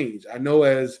has changed. I know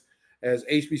as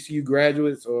HBCU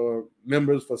graduates or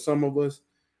members, for some of us,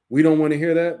 we don't want to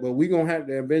hear that, but we're going to have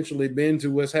to eventually bend to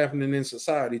what's happening in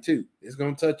society too. It's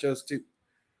going to touch us too.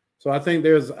 So I think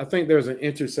there's an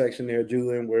intersection there,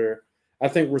 Julian, where I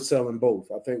think we're selling both.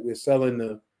 I think we're selling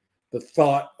the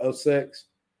thought of sex,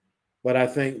 but I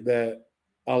think that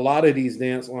a lot of these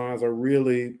dance lines are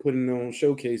really putting on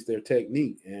showcase their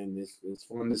technique, and it's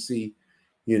fun to see,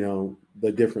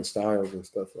 the different styles and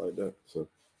stuff like that. So.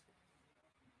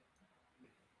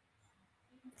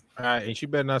 All right, and she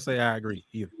better not say I agree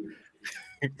either.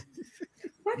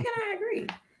 Why can't I agree?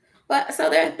 But so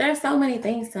there's so many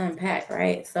things to unpack,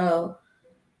 right? So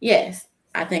yes,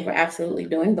 I think we're absolutely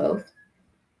doing both.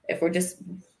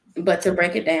 But to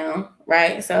break it down,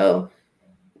 right? So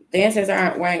dancers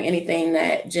aren't wearing anything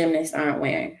that gymnasts aren't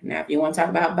wearing. Now, if you want to talk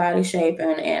about body shape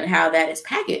and how that is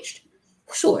packaged,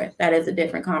 sure, that is a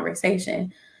different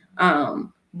conversation.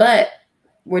 But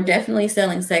we're definitely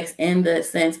selling sex in the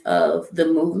sense of the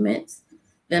movements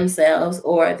themselves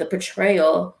or the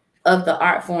portrayal of the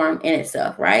art form in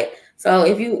itself, right? So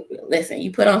if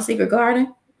you put on Secret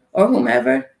Garden or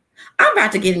whomever, I'm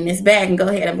about to get in this bag and go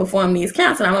ahead and perform these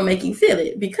counts, and I'm gonna make you feel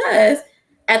it, because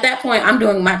at that point I'm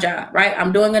doing my job, right?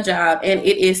 I'm doing a job, and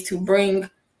it is to bring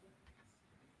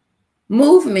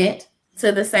movement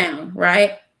to the sound,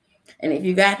 right? And if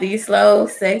you got these slow,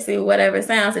 sexy, whatever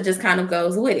sounds, it just kind of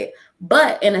goes with it.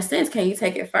 But in a sense, can you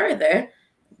take it further?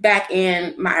 Back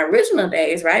in my original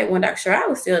days, right, when Dr. Sherrod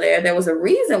was still there was a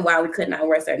reason why we could not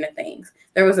wear certain things.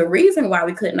 There was a reason why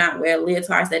we could not wear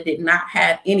leotards that did not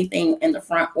have anything in the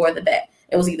front or the back.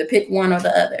 It was either pick one or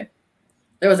the other.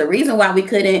 There was a reason why we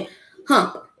couldn't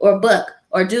hump or buck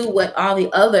or do what all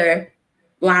the other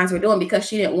lines were doing, because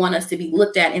she didn't want us to be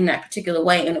looked at in that particular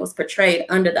way, and it was portrayed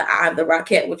under the eye of the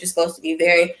Rockette, which is supposed to be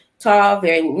very tall,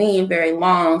 very lean, very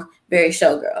long, very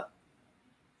showgirl.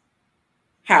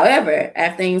 However,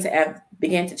 as things have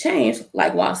begun to change,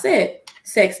 like Walt said,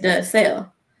 sex does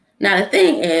sell. Now, the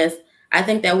thing is, I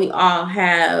think that we all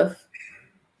have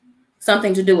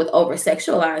something to do with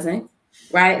over-sexualizing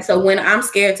right? So when I'm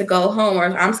scared to go home or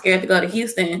I'm scared to go to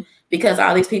Houston because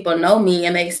all these people know me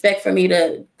and they expect for me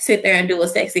to sit there and do a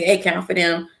sexy account for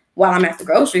them while I'm at the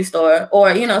grocery store,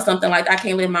 or, you know, something like I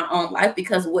can't live my own life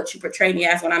because of what you portray me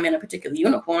as when I'm in a particular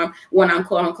uniform, when I'm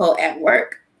quote unquote at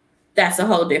work, that's a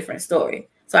whole different story.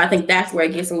 So I think that's where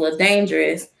it gets a little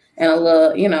dangerous and a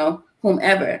little, you know,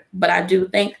 whomever. But I do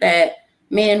think that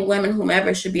men, women,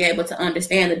 whomever should be able to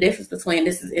understand the difference between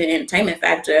this is an entertainment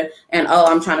factor and, oh,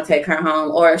 I'm trying to take her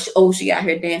home, or, oh, she out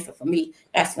here dancing for me.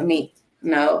 That's for me.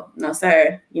 No,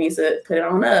 sir. You need to put it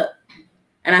on up.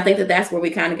 And I think that that's where we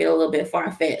kind of get a little bit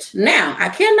far-fetched. Now, I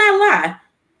cannot lie.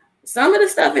 Some of the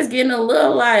stuff is getting a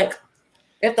little like,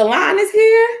 if the line is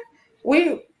here,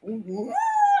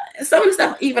 some of the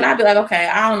stuff, even I'd be like, okay,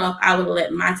 I don't know if I would have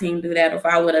let my team do that or if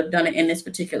I would have done it in this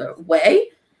particular way.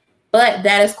 But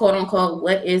that is, quote unquote,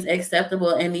 what is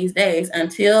acceptable in these days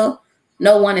until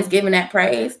no one is giving that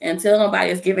praise, until nobody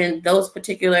is giving those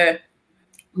particular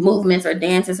movements or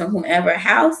dances or whomever a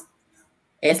house.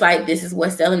 It's like, this is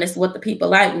what's selling, this is what the people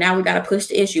like. Now we got to push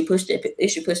the issue. So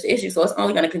it's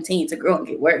only going to continue to grow and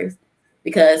get worse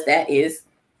because that is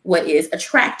what is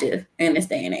attractive in this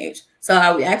day and age. So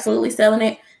are we absolutely selling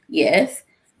it? Yes.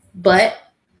 But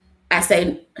I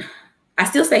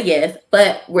still say yes,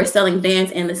 but we're selling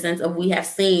dance in the sense of we have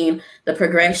seen the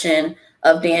progression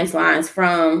of dance lines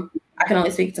from, I can only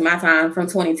speak to my time, from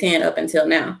 2010 up until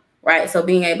now, right? So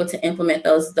being able to implement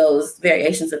those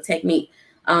variations of technique,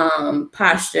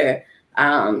 posture,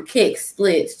 kicks,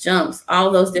 splits, jumps,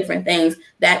 all those different things,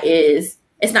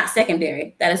 it's not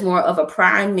secondary. That is more of a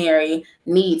primary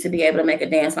need to be able to make a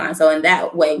dance line. So in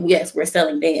that way, yes, we're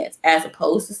selling dance as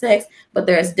opposed to sex, but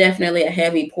there's definitely a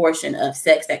heavy portion of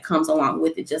sex that comes along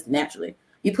with it just naturally.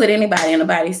 You put anybody in a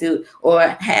bodysuit or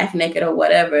half naked or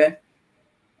whatever,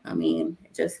 I mean,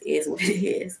 it just is what it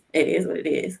is. It is what it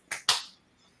is.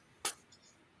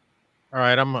 All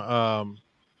right, I'm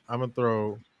gonna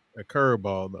throw a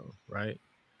curveball though, right?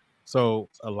 So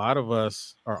a lot of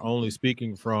us are only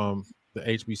speaking from the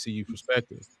HBCU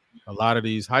perspective. A lot of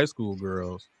these high school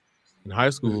girls and high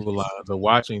school lines are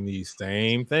watching these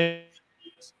same things,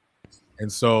 and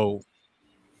so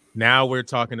now we're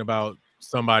talking about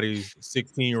somebody's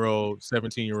 16-year-old,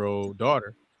 17-year-old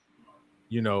daughter,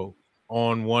 you know,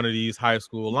 on one of these high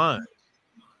school lines.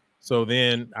 So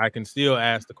then I can still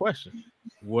ask the question,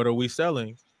 what are we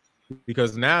selling?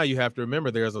 Because now you have to remember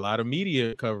there's a lot of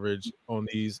media coverage on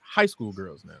these high school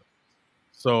girls now.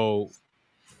 So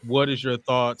what is your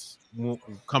thoughts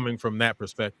coming from that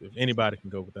perspective? Anybody can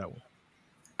go with that one.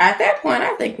 At that point,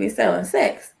 I think we're selling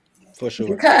sex. For sure.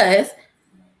 Because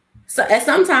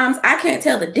sometimes I can't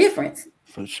tell the difference.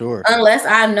 For sure. Unless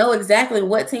I know exactly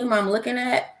what team I'm looking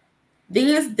at.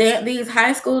 These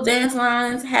high school dance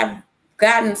lines have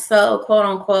gotten so, quote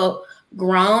unquote,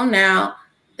 grown. Now,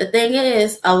 the thing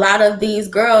is, a lot of these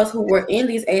girls who were in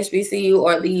these HBCU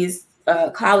or these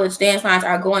college dance lines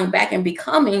are going back and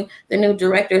becoming the new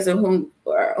directors of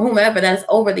whomever that's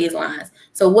over these lines.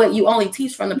 So what you only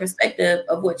teach from the perspective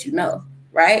of what you know,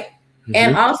 right? Mm-hmm.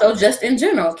 And also just in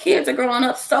general, kids are growing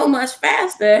up so much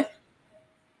faster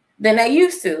than they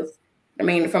used to. I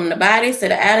mean, from the bodies to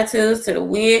the attitudes to the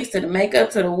wigs to the makeup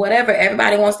to the whatever,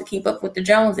 everybody wants to keep up with the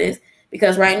Joneses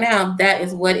because right now that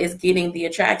is what is getting the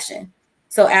attraction.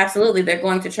 So absolutely, they're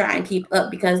going to try and keep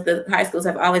up because the high schools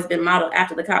have always been modeled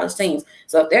after the college teams.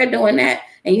 So if they're doing that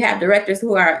and you have directors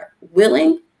who are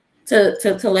willing to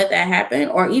let that happen,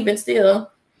 or even still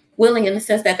willing in the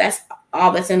sense that that's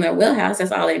all that's in their wheelhouse,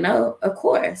 that's all they know, of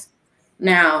course.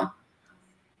 Now,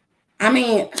 I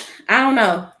mean, I don't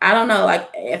know. Like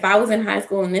if I was in high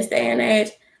school in this day and age,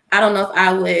 I don't know if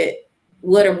I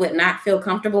would or would not feel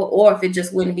comfortable, or if it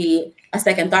just wouldn't be a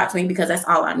second thought to me because that's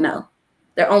all I know.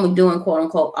 They're only doing, quote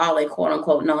unquote, all they, quote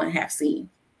unquote, know and have seen.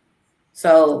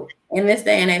 So in this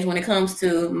day and age, when it comes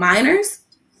to minors,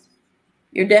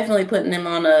 you're definitely putting them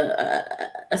on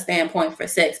a standpoint for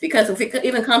sex. Because if it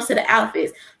even comes to the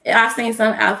outfits, I've seen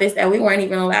some outfits that we weren't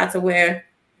even allowed to wear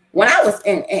when I was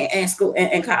in school,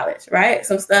 in college, right?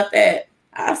 Some stuff that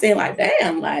I've seen like,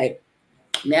 damn, like,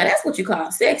 now that's what you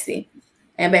call sexy.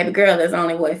 And baby girl is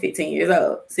only, 15 years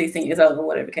old, 16 years old, or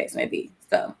whatever the case may be.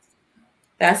 So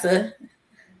that's an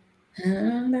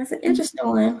interesting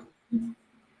one.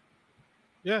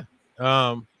 Yeah.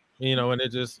 You know, and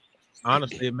it just,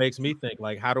 honestly, it makes me think,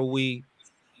 like, how do we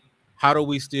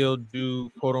still do,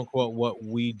 quote unquote, what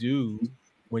we do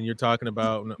when you're talking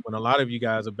about, when a lot of you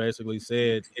guys have basically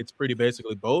said it's pretty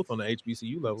basically both on the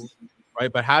HBCU level,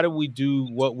 right? But how do we do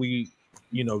what we,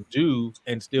 do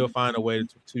and still find a way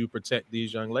to protect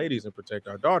these young ladies and protect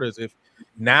our daughters if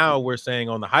now we're saying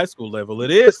on the high school level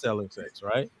it is selling sex,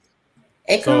 right?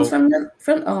 It comes from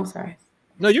oh, I'm sorry.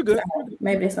 No, you're good. Sorry.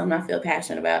 Maybe it's something I feel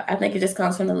passionate about. I think it just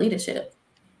comes from the leadership.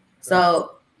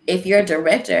 So if your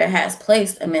director has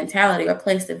placed a mentality or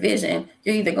placed a vision,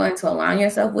 you're either going to align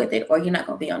yourself with it or you're not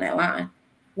going to be on that line.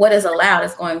 What is allowed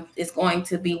is going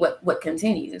to be what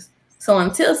continues. So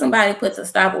until somebody puts a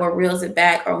stop or reels it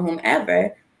back or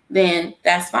whomever, then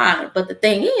that's fine. But the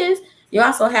thing is, you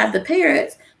also have the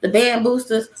parents, the band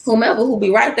boosters, whomever who be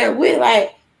right there with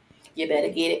like, you better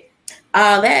get it.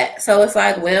 All that. So it's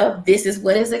like, well, this is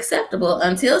what is acceptable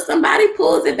until somebody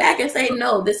pulls it back and say,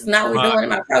 no, this is not what we're doing in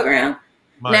my program.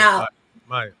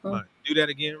 Mike, do that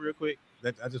again real quick.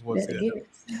 I just want to say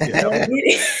that. All of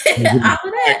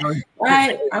that.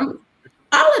 Right.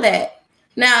 All of that.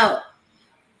 Now,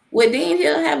 would Dean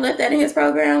Hill have left that in his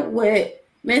program? Would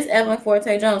Miss Evelyn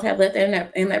Forte Jones have left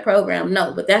that in that program?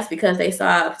 No, but that's because they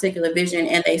saw a particular vision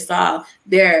and they saw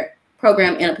their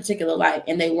program in a particular light,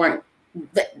 and they weren't.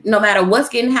 No matter what's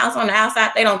getting house on the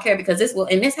outside, they don't care because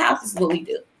in this house, this is what we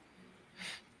do.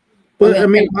 But I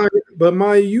mean,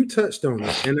 Maya, you touched on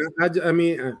it, and I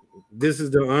mean, this is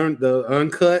the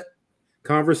uncut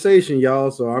conversation,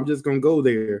 y'all. So I'm just gonna go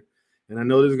there, and I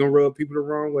know this is gonna rub people the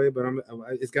wrong way, but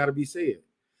it's got to be said.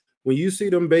 When you see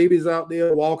them babies out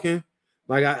there walking,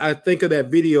 like I think of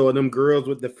that video of them girls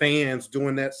with the fans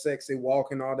doing that sexy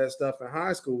walking, all that stuff in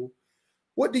high school.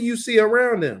 What do you see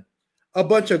around them? A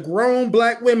bunch of grown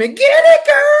black women. Get it,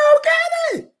 girl,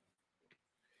 get it.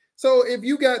 So if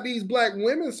you got these black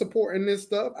women supporting this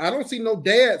stuff, I don't see no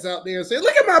dads out there saying,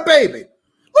 look at my baby.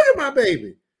 Look at my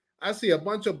baby. I see a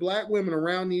bunch of black women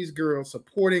around these girls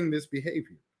supporting this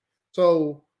behavior.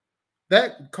 So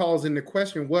that calls into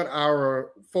question what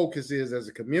our focus is as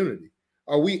a community.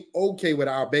 Are we okay with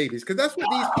our babies? Because that's what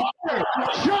these people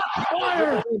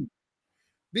are.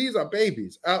 These are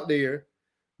babies out there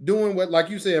doing what, like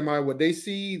you said, what they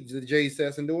see the J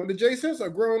Sets and doing. The J Sets are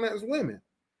grown as women.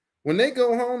 When they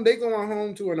go home, they going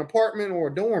home to an apartment or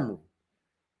a dorm room.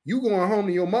 You going home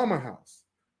to your mama house.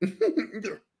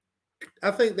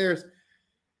 I think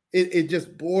it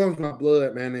just boils my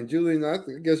blood, man. And Julian, I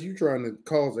guess you're trying to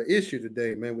cause an issue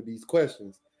today, man, with these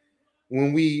questions.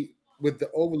 With the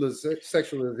over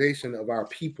sexualization of our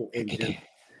people in general.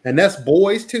 And that's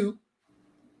boys too.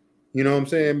 You know what I'm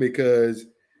saying? Because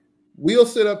we'll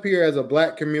sit up here as a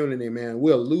black community, man.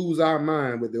 We'll lose our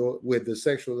mind with the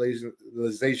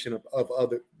sexualization of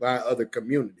other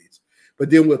communities,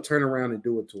 but then we'll turn around and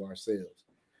do it to ourselves.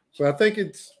 So I think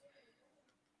it's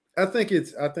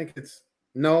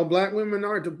no, black women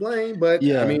aren't to blame, but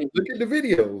yeah. I mean, look at the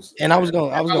videos. And I was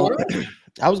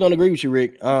gonna agree with you,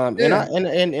 Rick.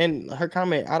 And her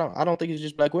comment, I don't think it's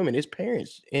just black women, it's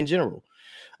parents in general.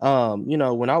 You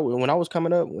know, when I was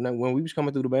coming up, when we was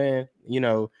coming through the band, you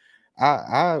know,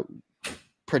 I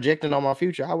projecting on my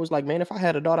future, I was like, man, if I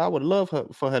had a daughter, I would love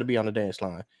for her to be on the dance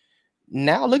line.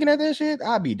 Now looking at that shit,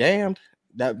 I'd be damned.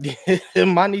 That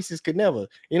my nieces could never,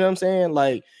 you know what I'm saying?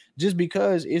 Like, just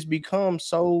because it's become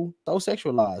so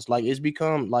sexualized, like it's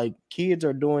become like kids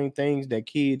are doing things that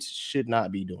kids should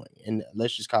not be doing, and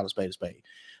let's just call a spade a spade.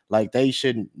 Like they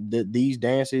shouldn't. These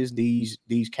dances, these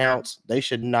counts, they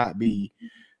should not be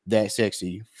that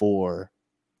sexy for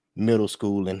middle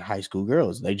school and high school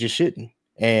girls. They just shouldn't,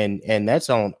 and that's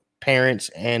on parents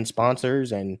and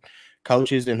sponsors and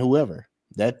coaches and whoever.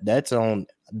 That's on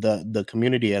the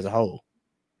community as a whole.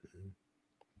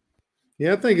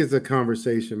 Yeah, I think it's a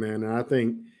conversation, man. And I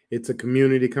think it's a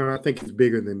community. I think it's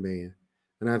bigger than band.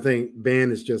 And I think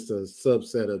band is just a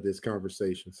subset of this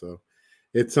conversation. So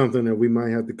it's something that we might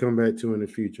have to come back to in the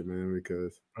future, man,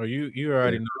 because you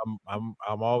already know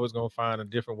I'm always gonna find a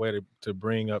different way to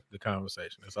bring up the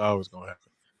conversation. It's always gonna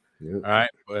happen. Yep. All right.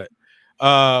 But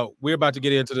we're about to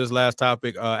get into this last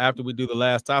topic. After we do the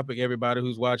last topic, everybody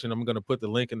who's watching, I'm gonna put the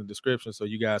link in the description so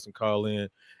you guys can call in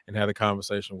and have a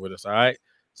conversation with us. All right.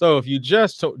 So if you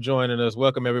just joining us,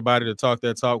 welcome everybody to Talk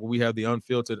That Talk, where we have the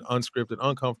unfiltered, unscripted,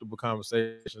 uncomfortable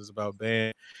conversations about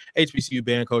band, HBCU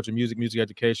band culture, music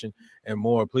education, and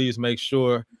more. Please make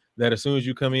sure that as soon as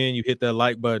you come in, you hit that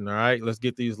like button, all right? Let's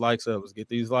get these likes up.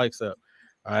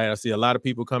 All right, I see a lot of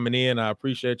people coming in. I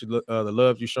appreciate you, the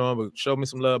love you're showing, but show me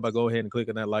some love by go ahead and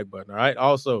clicking that like button, all right?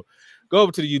 Also, go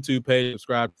over to the YouTube page,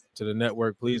 subscribe to the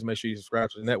network. Please make sure you subscribe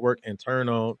to the network and turn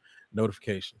on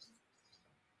notifications.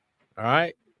 All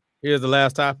right, here's the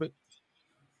last topic.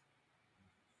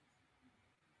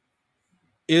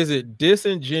 Is it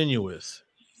disingenuous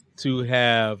to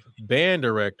have band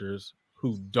directors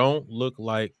who don't look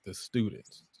like the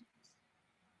students?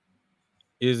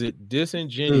 Is it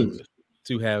disingenuous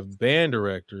to have band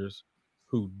directors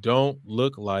who don't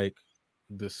look like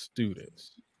the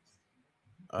students?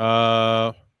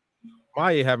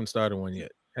 Maya haven't started one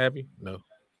yet. Have you? No.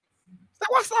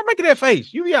 Stop making that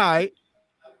face. You be all right.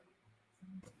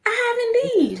 I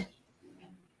have indeed.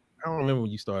 I don't remember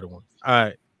when you started one.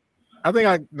 All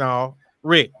right. No.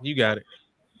 Rick, you got it.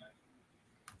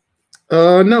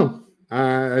 No,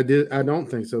 I don't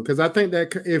think so, because I think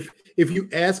that if you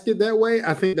ask it that way,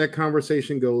 I think that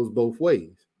conversation goes both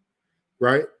ways,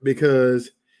 right?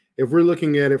 Because if we're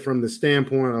looking at it from the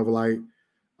standpoint of like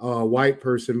a white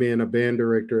person being a band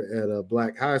director at a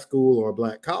black high school or a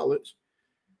black college,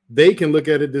 they can look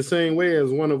at it the same way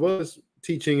as one of us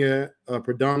teaching at a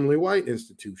predominantly white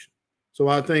institution. So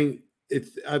I think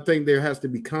there has to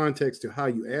be context to how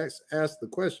you ask the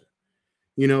question,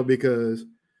 because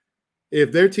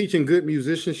if they're teaching good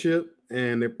musicianship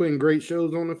and they're putting great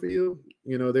shows on the field,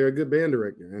 they're a good band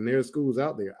director, and there are schools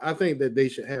out there. I think that they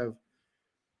should have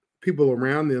people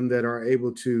around them that are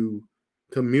able to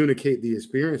communicate the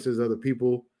experiences of the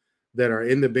people that are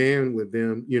in the band with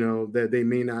them, that they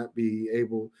may not be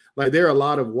able. Like, there are a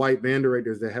lot of white band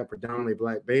directors that have predominantly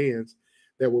black bands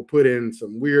that were put in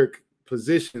some weird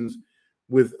positions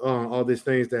with all these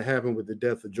things that happened with the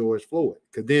death of George Floyd.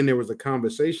 Because then there was a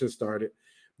conversation started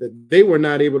that they were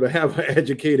not able to have an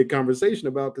educated conversation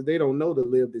about, because they don't know the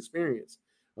lived experience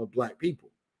of black people.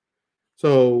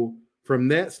 So from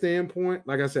that standpoint,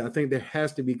 like I said, I think there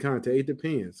has to be content. It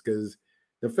depends, because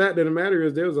the fact of the matter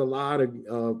is there's a lot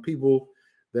of people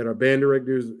that are band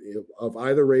directors of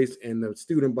either race, and the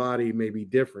student body may be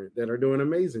different, that are doing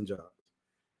amazing jobs,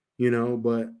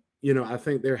 but, I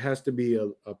think there has to be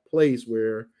a place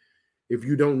where, if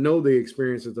you don't know the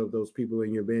experiences of those people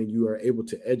in your band, you are able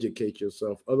to educate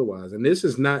yourself otherwise. And this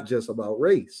is not just about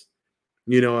race.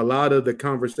 A lot of the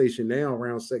conversation now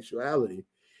around sexuality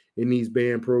in these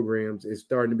band programs is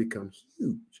starting to become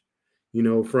huge,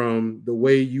 from the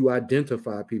way you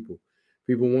identify people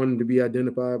wanting to be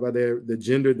identified by the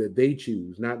gender that they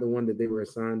choose, not the one that they were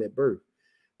assigned at birth.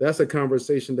 That's a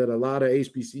conversation that a lot of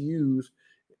HBCUs,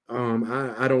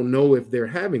 I don't know if they're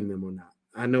having them or not.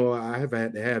 I know I have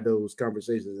had to have those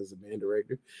conversations as a band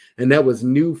director, and that was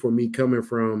new for me coming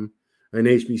from an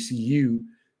HBCU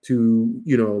to,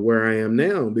 where I am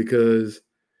now, because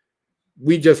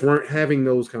we just weren't having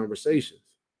those conversations.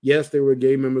 Yes, there were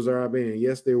gay members of our band.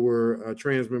 Yes, there were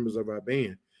trans members of our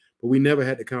band, but we never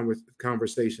had the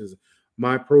conversations.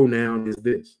 My pronoun is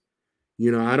this.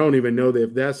 I don't even know that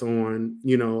if that's on,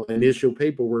 initial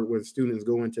paperwork when students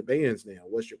go into bands now.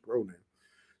 What's your pronoun?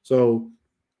 So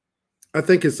I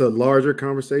think it's a larger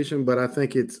conversation, but I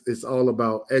think it's all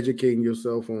about educating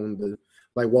yourself on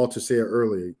like Walter said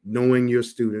earlier, knowing your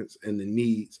students and the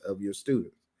needs of your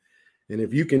students. And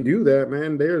if you can do that,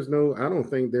 man, I don't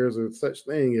think there's a such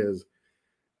thing as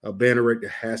a band director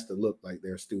has to look like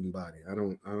their student body. I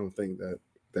don't think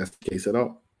that's the case at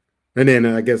all. And then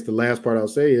I guess the last part I'll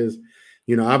say is,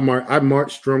 I've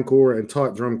marched drum corps and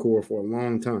taught drum corps for a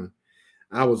long time.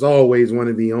 I was always one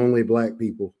of the only black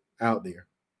people out there.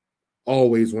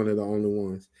 Always one of the only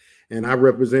ones. And I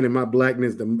represented my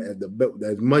blackness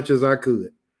as much as I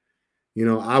could.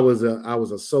 I was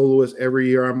a soloist every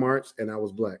year I marched, and I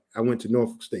was black. I went to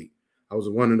Norfolk State. I was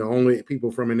one of the only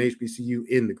people from an HBCU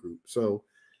in the group. So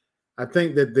I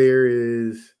think that there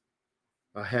is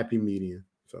a happy medium.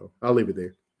 So I'll leave it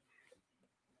there.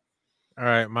 All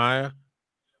right, Maya.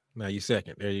 Now you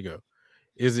second. There you go.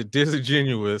 Is it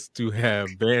disingenuous to have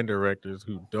band directors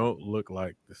who don't look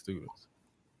like the students?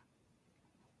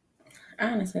 I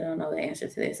honestly don't know the answer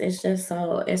to this.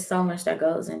 It's so much that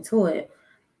goes into it.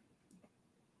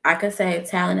 I could say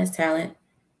talent is talent.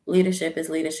 Leadership is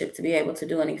leadership, to be able to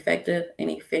do an effective and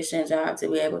efficient job, to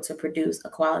be able to produce a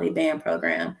quality band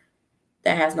program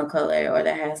that has no color or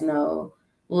that has no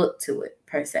look to it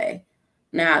per se.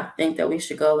 Now, I think that we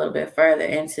should go a little bit further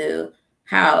into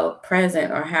how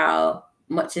present or how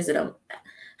much is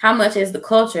the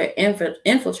culture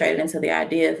infiltrated into the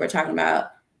idea, if we're talking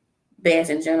about bands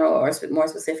in general, or more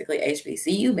specifically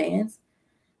HBCU bands.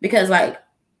 Because like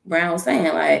Brown was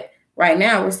saying, like right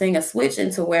now we're seeing a switch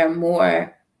into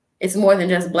where it's more than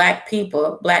just black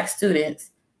people, black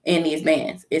students in these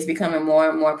bands. It's becoming more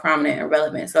and more prominent and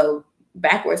relevant. So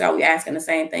backwards, are we asking the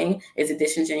same thing? Is it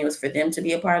disingenuous for them to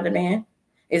be a part of the band?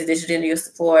 Is it disingenuous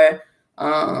for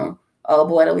old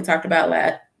boy that we talked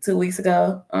about 2 weeks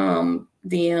ago,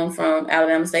 DM from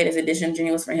Alabama State? Is it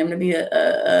disingenuous for him to be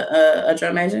a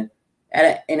drum major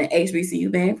in an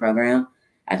HBCU band program?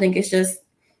 I think it's just,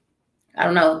 I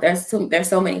don't know. There's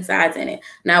so many sides in it.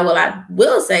 Now, what I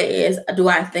will say is, do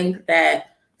I think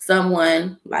that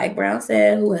someone like Brown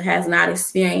said, who has not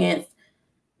experienced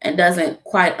and doesn't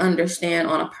quite understand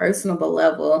on a personable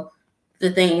level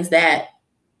the things that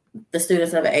the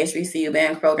students of an HBCU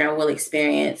band program will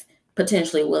experience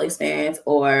potentially will experience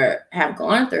or have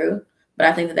gone through. But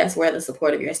I think that that's where the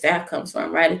support of your staff comes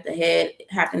from, right? If the head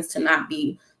happens to not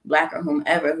be Black or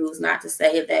whomever, who's not to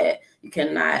say that you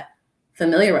cannot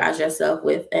familiarize yourself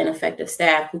with an effective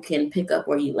staff who can pick up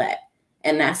where you lack.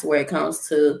 And that's where it comes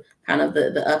to kind of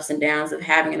the ups and downs of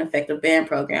having an effective band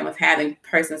program, of having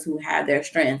persons who have their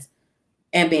strengths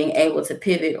and being able to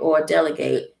pivot or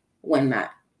delegate when not.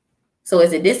 So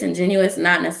is it disingenuous?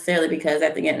 Not necessarily, because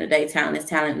at the end of the day, talent is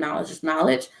talent, knowledge is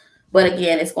knowledge. But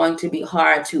again, it's going to be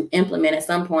hard to implement at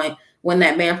some point. When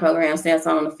that band program stands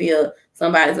on the field,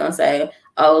 somebody's going to say,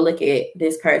 oh, look at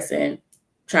this person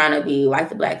trying to be like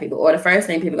the Black people. Or the first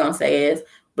thing people are going to say is,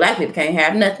 Black people can't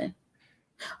have nothing.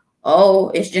 Oh,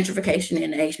 it's gentrification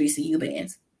in the HBCU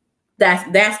bands.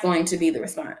 That's going to be the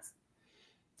response.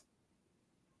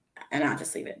 And I'll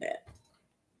just leave it at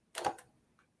that.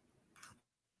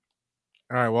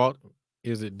 All right, Walt,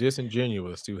 is it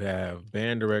disingenuous to have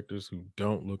band directors who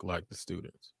don't look like the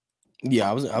students?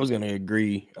 Yeah, I was going to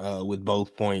agree with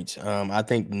both points. I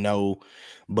think no,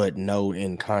 but no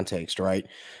in context, right?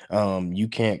 You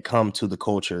can't come to the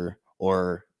culture,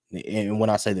 and when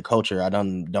I say the culture, I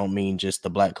don't mean just the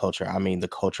Black culture. I mean the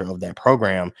culture of that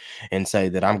program, and say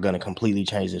that I'm going to completely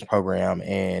change this program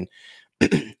and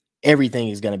everything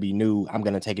is going to be new. I'm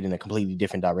going to take it in a completely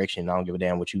different direction. I don't give a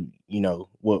damn what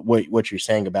what you're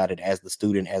saying about it as the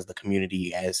student, as the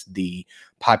community, as the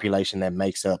population that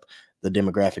makes up the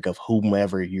demographic of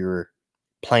whomever you're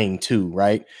playing to,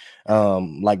 right?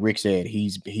 Like Rick said,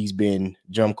 he's been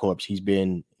Drum Corps, he's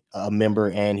been a member,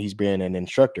 and he's been an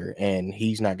instructor, and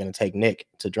he's not going to take neck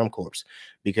to Drum Corps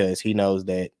because he knows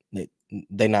that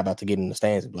they're not about to get in the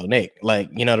stands and blow neck. Like,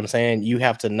 you know what I'm saying? You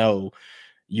have to know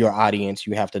your audience,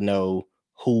 you have to know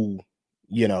who,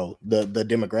 the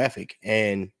demographic,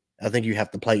 and I think you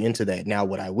have to play into that. Now,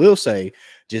 what I will say,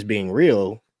 just being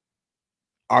real,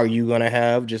 are you going to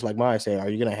have, just like Maya said, are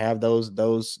you going to have those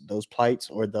plights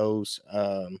or those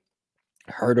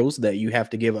hurdles that you have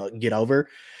to get over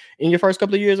in your first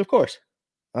couple of years? Of course.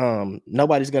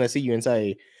 Nobody's going to see you and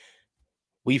say,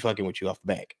 we fucking with you off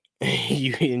the back.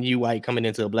 you white coming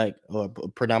into a Black or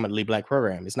predominantly Black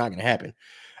program. It's not going to happen.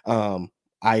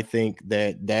 I think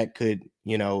that could,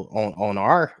 on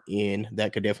our end,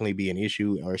 that could definitely be an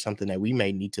issue or something that we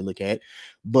may need to look at.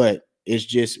 But it's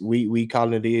just we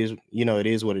call it is, it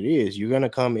is what it is. You're going to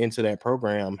come into that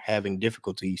program having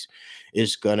difficulties.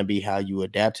 It's going to be how you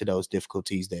adapt to those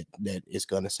difficulties that is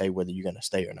going to say whether you're going to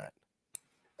stay or not.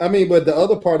 I mean, but the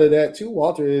other part of that too,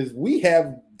 Walter, is we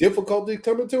have difficulty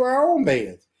coming to our own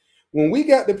bands. When we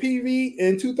got the PV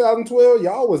in 2012,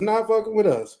 y'all was not fucking with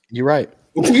us. You're right.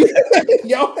 We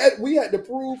had to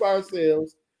prove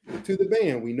ourselves to the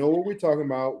band. We know what we're talking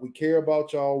about. We care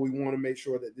about y'all. We want to make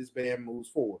sure that this band moves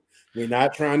forward. We're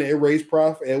not trying to erase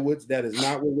Prof. Edwards. That is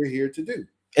not what we're here to do.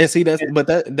 And see,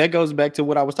 that goes back to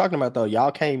what I was talking about though.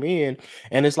 Y'all came in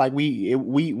and it's like we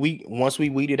once we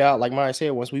weeded out, like Maya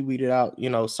said, once we weeded out,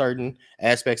 certain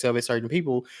aspects of it, certain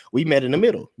people, we met in the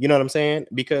middle. You know what I'm saying?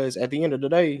 Because at the end of the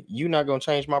day, you're not gonna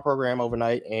change my program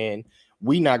overnight, and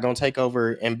we not gonna take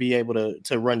over and be able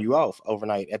to run you off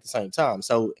overnight at the same time.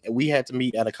 So we had to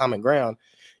meet at a common ground.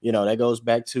 That goes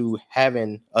back to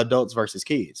having adults versus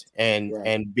kids,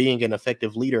 and being an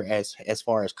effective leader as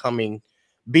far as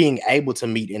being able to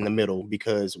meet in the middle,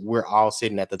 because we're all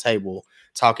sitting at the table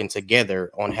talking together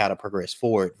on how to progress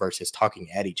forward versus talking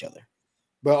at each other.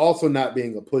 But also not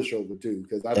being a pushover too,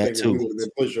 because I think if we would have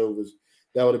been pushovers,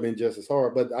 that would have been just as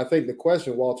hard. But I think the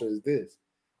question, Walter, is this: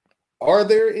 are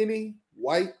there any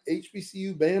white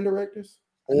HBCU band directors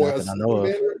or I know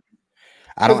of?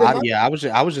 I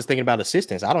was just thinking about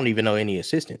assistants. I don't even know any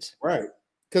assistants. Right,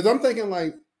 because I'm thinking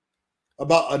like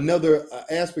about another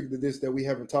aspect of this that we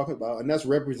haven't talked about, and that's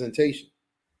representation.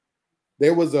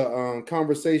 There was a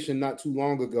conversation not too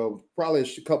long ago, probably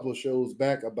a couple of shows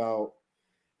back, about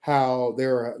how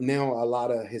there are now a lot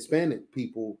of Hispanic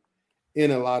people in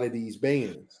a lot of these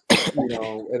bands,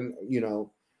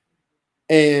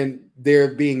 and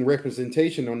there being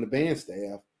representation on the band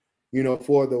staff,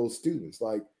 for those students.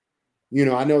 Like,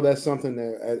 I know that's something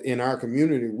that in our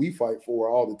community we fight for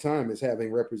all the time, is having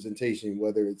representation,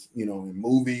 whether it's, in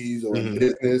movies or in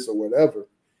business or whatever.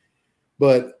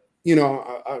 But,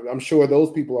 I'm sure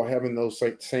those people are having those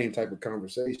same type of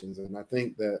conversations. And I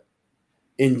think that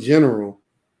in general,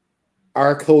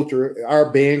 our culture,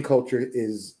 our band culture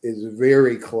is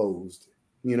very closed,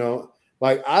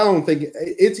 Like, I don't think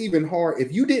it's even hard.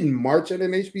 If you didn't march at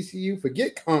an HBCU,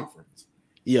 forget conference.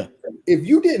 Yeah. If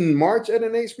you didn't march at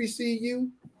an HBCU,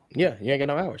 yeah, you ain't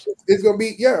got no hours. It's gonna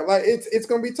be it's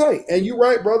gonna be tight. And you're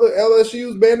right, brother.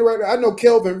 LSU's band director. I know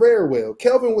Kelvin very well.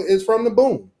 Kelvin is from the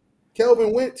Boom.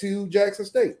 Kelvin went to Jackson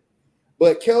State,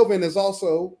 but Kelvin is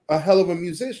also a hell of a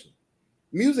musician.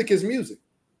 Music is music.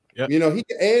 Yep. You know,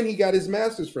 he got his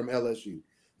master's from LSU.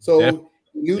 So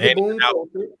he knew the boom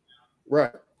culture.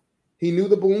 Right. He knew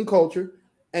the boom culture,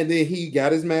 and then he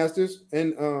got his master's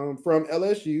and from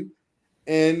LSU,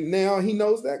 and now he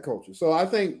knows that culture. So I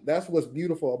think that's what's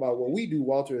beautiful about what we do,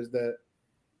 Walter, is that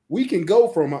we can go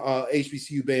from a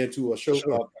HBCU band to a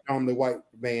show on the white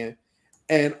band,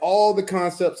 and all the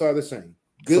concepts are the same.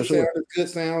 Good sound is good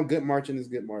sound, good marching is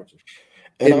good marching.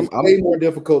 And it's way more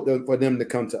difficult for them to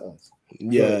come to us.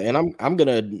 Yeah, and I'm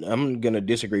gonna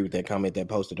disagree with that comment that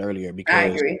posted earlier because I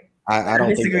agree. I don't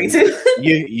disagree think too.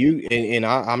 you and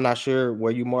I'm not sure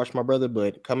where you marched, my brother,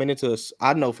 but coming into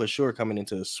I know for sure coming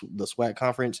into the SWAC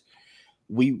conference,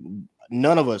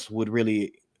 none of us would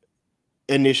really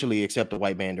initially accept a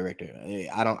white band director.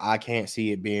 I can't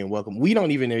see it being welcome. We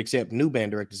don't even accept new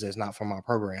band directors that's not from our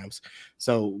programs.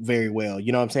 So very well,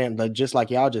 you know what I'm saying? But just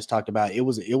like y'all just talked about, it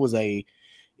was a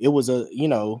you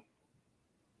know,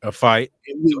 a fight.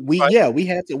 We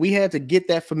had to get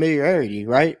that familiarity,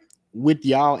 right, with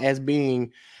y'all as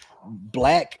being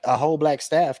a whole black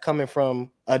staff coming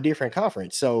from a different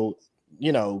conference. So,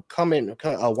 you know,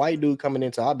 a white dude coming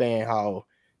into our band, how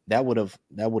that would have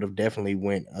definitely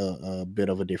went a bit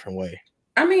of a different way.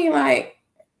 I mean, like,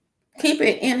 keep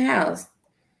it in-house.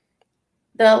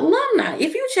 The alumni,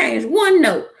 if you change one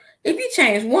note, if you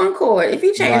change one chord, if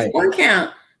you change one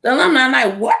count, the alumni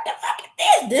like, what the fuck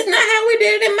is this? This is not how we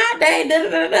did it in my day. Da, da,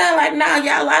 da, da. Like, nah,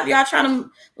 y'all trying to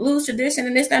lose tradition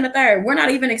and this, that, and the third. We're not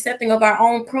even accepting of our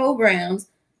own programs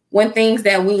when things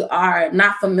that we are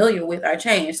not familiar with are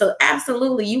changed. So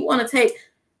absolutely, you want to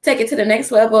take it to the next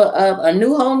level of a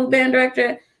whole new band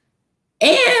director,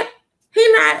 and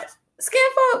he not skin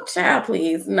folk, child,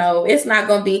 please. No, it's not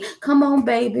gonna be, come on,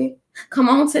 baby. Come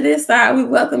on to this side. We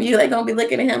welcome you. They're gonna be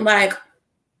looking at him like,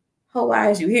 oh, why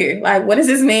is you here? Like, what is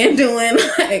this man doing?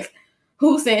 Like,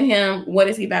 who sent him? What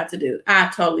is he about to do? I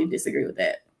totally disagree with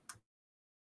that.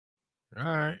 All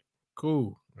right,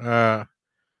 cool.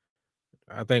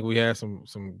 I think we had some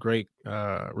great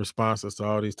responses to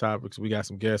all these topics. We got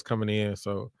some guests coming in.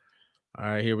 So, all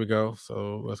right, here we go.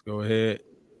 So let's go ahead.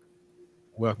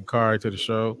 Welcome Kari to the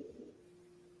show.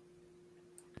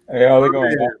 Hey, how's it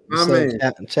going? What's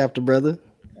up, chapter brother?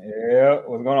 Yeah,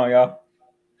 what's going on, y'all?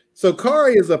 So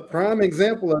Kari is a prime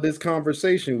example of this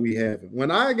conversation we have.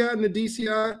 When I got into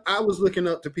DCI, I was looking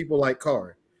up to people like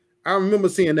Kari. I remember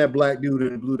seeing that black dude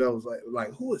in the blue that was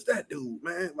like, who is that dude,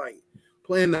 man? Like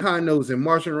playing the high notes and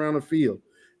marching around the field.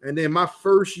 And then my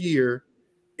first year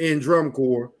in drum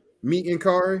corps, meeting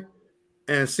Kari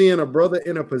and seeing a brother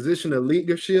in a position of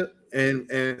leadership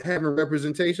and having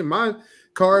representation.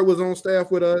 Kari was on staff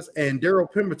with us, and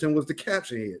Daryl Pemberton was the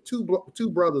caption head. Two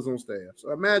brothers on staff.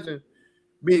 So imagine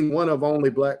being one of only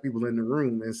black people in the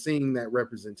room and seeing that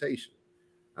representation.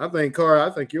 I think,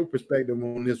 Kari, your perspective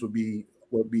on this would be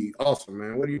awesome,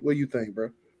 man. What do you think, bro?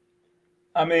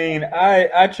 I mean,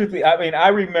 I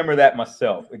remember that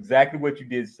myself. Exactly what you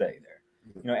did say there.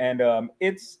 You know, and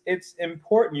it's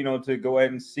important, you know, to go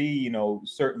ahead and see, you know,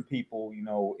 certain people, you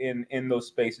know, in those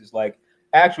spaces. Like,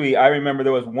 actually, I remember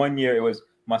there was one year, it was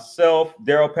myself,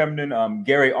 Daryl Pemberton,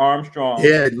 Gary Armstrong.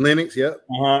 Yeah, Lennox, yep.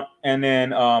 And then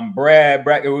Brad.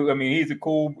 I mean, he's a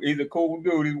cool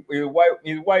dude. He's a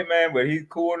white man, but he's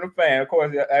cool in the fan. Of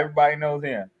course, everybody knows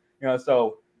him. You know,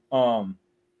 so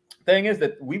thing is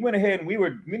that we went ahead and we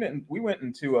went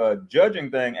into a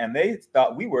judging thing, and they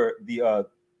thought we were the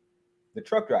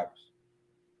truck drivers.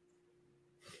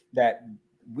 That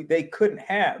they couldn't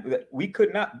have, that we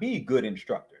could not be good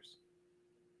instructors.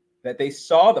 That they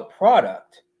saw the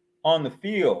product on the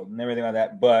field and everything like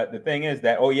that. But the thing is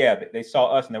that, oh yeah, they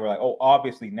saw us and they were like, oh,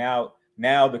 obviously now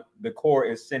the Corps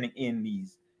is sending in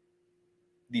these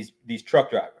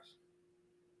truck drivers.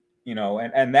 You know,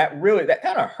 and that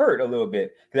kind of hurt a little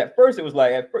bit. Because at first it was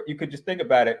like, you could just think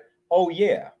about it, oh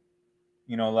yeah.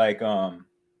 You know, like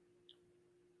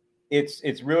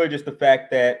it's really just the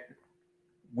fact that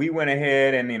we went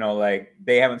ahead and, you know, like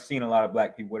they haven't seen a lot of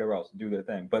black people, whatever else, do their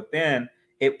thing. But then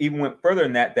it even went further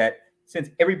than that since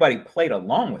everybody played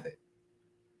along with it,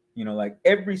 you know, like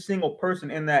every single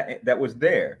person in that was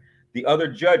there, the other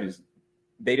judges,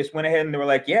 they just went ahead and they were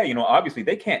like, yeah, you know, obviously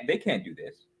they can't do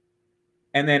this.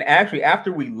 And then actually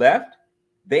after we left,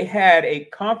 they had a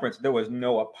conference. There was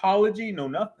no apology, no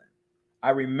nothing. I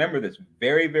remember this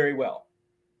very, very well.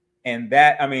 And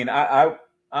that, I mean, I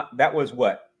that was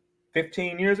what,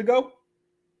 15 years ago,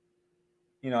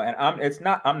 you know, and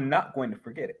I'm not going to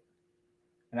forget it.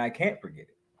 And I can't forget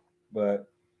it. But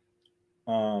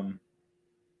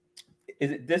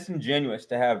is it disingenuous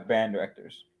to have band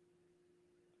directors?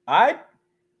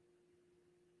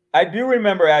 I do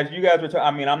remember as you guys were talking.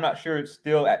 I mean, I'm not sure it's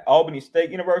still at Albany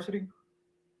State University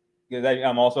because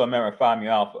I'm also a member of Phi Mu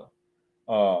Alpha.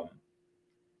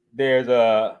 There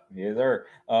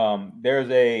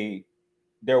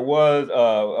was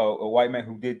a white man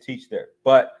who did teach there,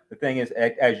 but the thing is,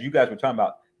 as you guys were talking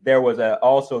about, there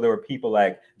were people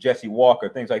like Jesse Walker,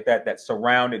 things like that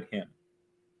surrounded him,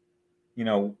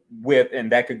 and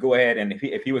that could go ahead, and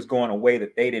if he was going a way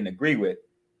that they didn't agree with,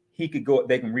 they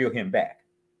can reel him back.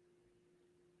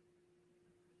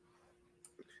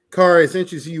 Kari, it's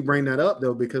interesting you bring that up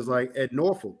though, because like at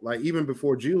Norfolk, like even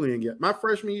before Julian my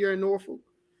freshman year in Norfolk,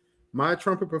 my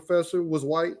trumpet professor was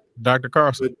white. Dr.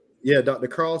 Carlson. Yeah, Dr.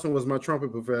 Carlson was my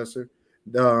trumpet professor.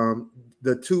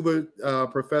 The tuba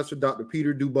professor, Dr.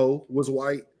 Peter Dubois, was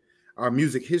white. Our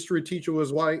music history teacher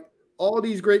was white. All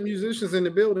these great musicians in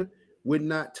the building would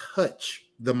not touch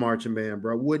the marching band,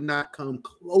 bro. Would not come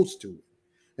close to it.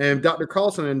 And Dr.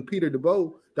 Carlson and Peter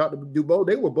Dubois, Dr. Dubois,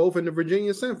 they were both in the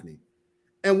Virginia Symphony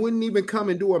and wouldn't even come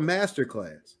and do a master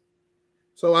class.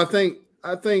 So I think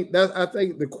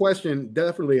the question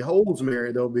definitely holds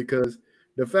merit though, because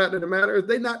the fact of the matter is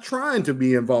they're not trying to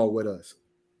be involved with us.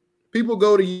 People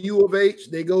go to U of H,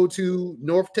 they go to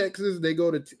North Texas, they go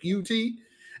to UT.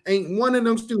 Ain't one of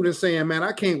them students saying, man,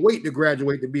 I can't wait to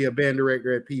graduate to be a band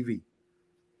director at PV.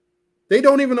 They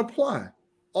don't even apply.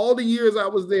 All the years I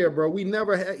was there, bro, we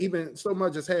never had even so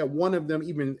much as had one of them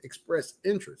even express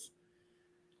interest.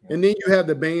 And then you have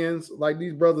the bands like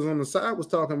these brothers on the side was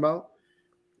talking about,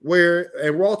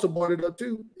 and Walter brought it up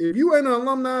too. If you ain't an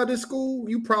alumni of this school,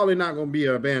 you probably not going to be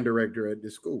a band director at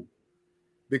this school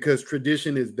because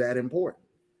tradition is that important,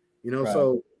 Right.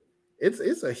 So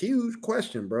it's a huge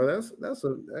question, bro. That's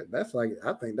like,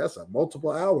 I think that's a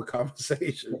multiple hour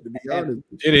conversation, to be honest.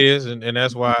 It is, and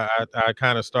that's why I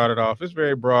kind of started off. It's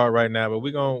very broad right now, but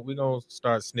we're gonna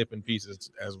start snipping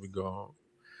pieces as we go on.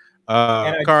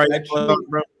 Kari,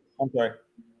 I'm sorry.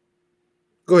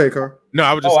 Go ahead, Carl. No,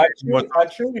 I was just. I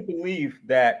truly believe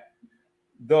that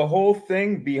the whole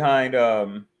thing behind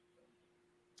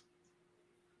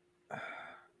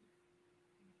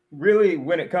really,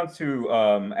 when it comes to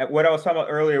what I was talking about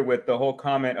earlier with the whole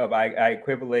comment of I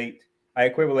equivalate.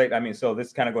 I mean, so this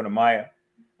is kind of going to Maya.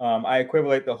 I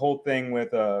equivalate the whole thing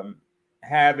with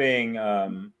having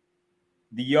the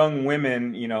young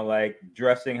women, like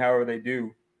dressing however they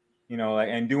do,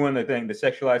 and doing the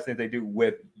sexualized things they do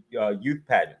with youth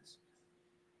pageants.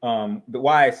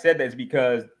 Why I said that is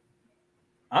because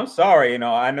I'm sorry,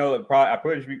 I know that I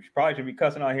probably should be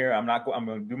cussing on here. I'm going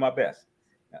to do my best.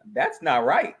 That's not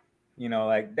right.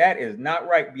 That is not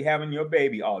right. Be having your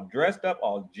baby all dressed up,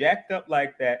 all jacked up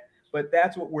like that. But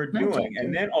that's what we're doing.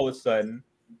 And then all of a sudden,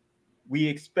 we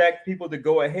expect people to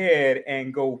go ahead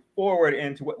and go forward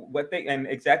into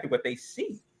exactly what they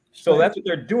see. So that's what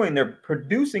they're doing. They're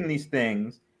producing these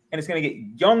things, and it's going to get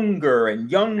younger and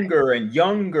younger and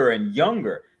younger and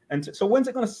younger. And so when's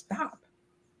it going to stop?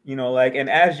 And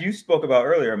as you spoke about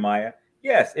earlier, Maya,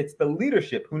 yes, it's the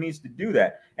leadership who needs to do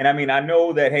that. And I mean, I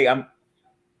know that, hey, I'm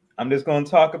just going to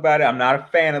talk about it. I'm not a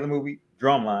fan of the movie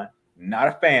Drumline, not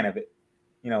a fan of it,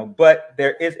 but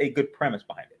there is a good premise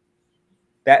behind it.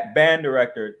 That band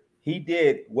director, he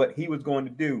did what he was going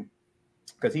to do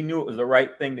because he knew it was the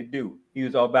right thing to do. He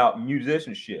was all about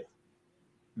musicianship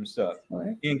and stuff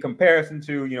in comparison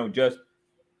to, just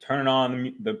turning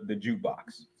on the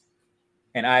jukebox.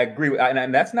 And I agree with,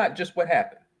 and that's not just what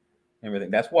happened and everything.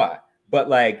 That's why. But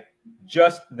like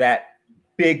just that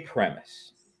big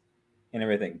premise and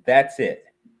everything. That's it.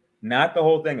 Not the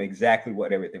whole thing, exactly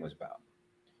what everything was about.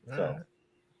 So.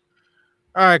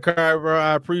 All right, Kari, bro.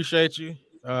 I appreciate you.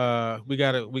 We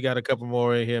got a couple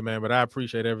more in here, man, but I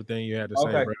appreciate everything you had to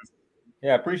say, bro.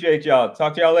 Yeah, appreciate y'all.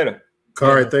 Talk to y'all later.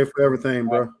 Kari, thanks for everything,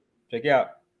 bro. Check you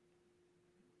out.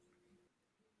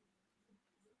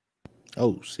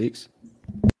 Oh, 6.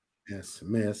 Mess.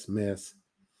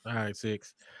 All right,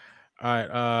 6. All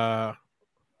right,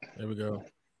 there we go.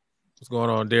 What's going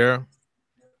on, Daryl?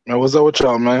 Man, what's up with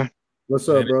y'all, man? What's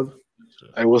up, brother?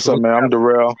 Hey, what's up, man? I'm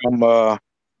Darrell.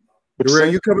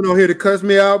 Darrell, you coming on here to cuss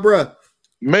me out, bro?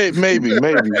 Maybe. I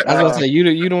was gonna say you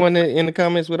the one that in the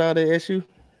comments with all the issue.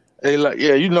 Hey,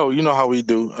 you know how we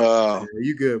do.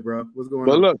 You good, bro? What's going on?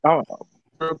 But look,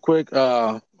 real quick,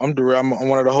 I'm Darrell. I'm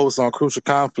one of the hosts on Crucial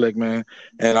Conflict, man,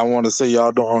 and I want to say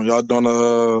y'all doing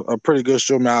a pretty good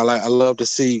show, man. I love to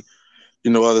see,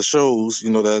 other shows,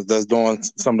 that's doing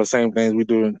some of the same things we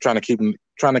do, and trying to keep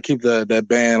that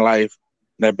band life,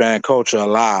 that band culture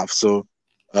alive. So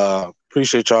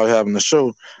appreciate y'all having the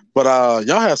show. But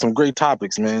y'all have some great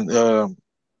topics, man. The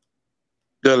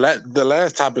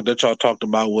last topic that y'all talked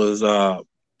about was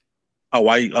a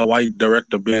white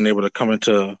director being able to come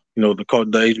into the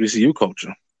HBCU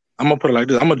culture. I'm gonna put it like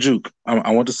this. I'm a juke.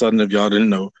 I went to Southern. If y'all didn't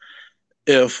know,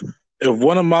 if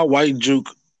one of my white juke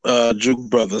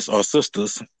brothers or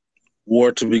sisters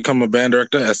were to become a band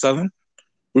director at Southern,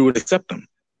 we would accept him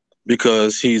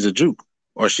because he's a juke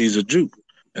or she's a juke,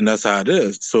 and that's how it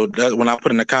is. So that when I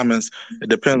put in the comments, it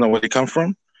depends on where they come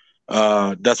from.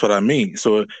 That's what I mean.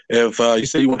 So if you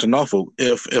say you went to Norfolk,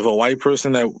 if a white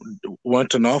person that went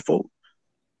to Norfolk,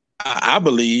 I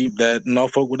believe that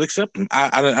Norfolk would accept him.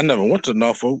 I never went to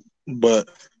Norfolk, but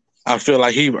I feel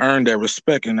like he earned that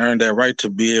respect and earned that right to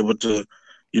be able to,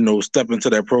 step into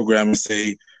that program and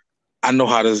say, I know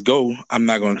how this go. I'm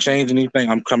not going to change anything.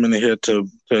 I'm coming in here to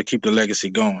keep the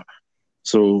legacy going.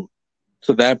 So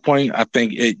to that point, I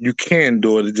think you can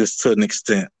do it just to an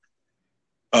extent.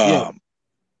 Yeah.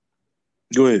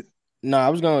 Go ahead. No, I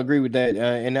was going to agree with that.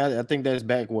 And I think that's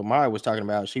back what Maya was talking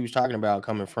about. She was talking about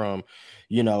coming from,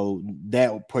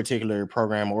 that particular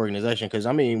program or organization. Because,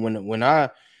 I mean, when I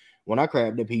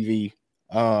crabbed at PV,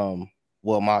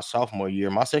 my sophomore year,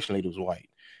 my section leader was white.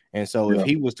 And so if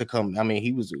he was to come, I mean,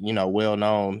 he was, well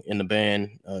known in the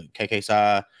band, KK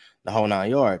Psy, the whole 9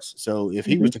 yards. So if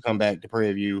he was to come back to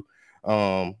Prairie View,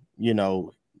 he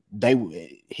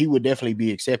would definitely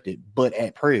be accepted. But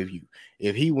at Prairie View,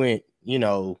 if he went,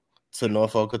 to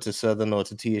Norfolk or to Southern or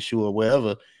to TSU or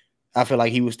wherever, I feel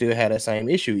like he would still have that same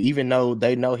issue, even though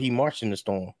they know he marched in the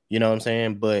storm. You know what I'm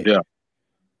saying? But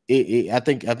I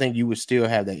think you would still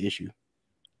have that issue.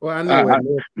 Well, I know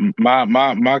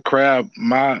my crab,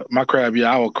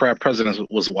 our crab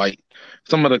president was white.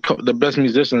 Some of the best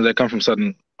musicians that come from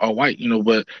Southern are white,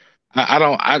 but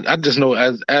I just know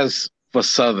as for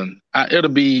Southern, it'll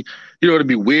be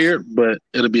weird, but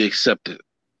it'll be accepted.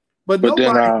 But nobody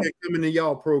can come into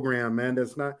y'all program, man.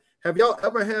 That's not. Have y'all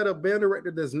ever had a band director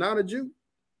that's not a Jew?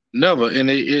 Never, and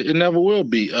it never will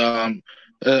be.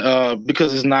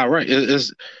 Because it's not right.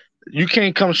 You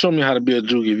can't come show me how to be a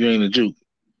Jew if you ain't a Jew.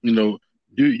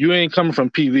 You ain't coming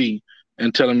from PV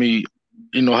and telling me,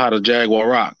 how to Jaguar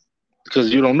rock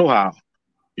because you don't know how.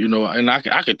 And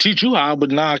I could teach you how, but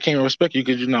now I can't respect you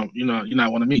because you're not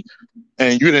one of me,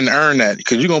 and you didn't earn that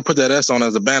because you're gonna put that S on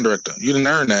as a band director. You didn't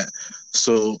earn that,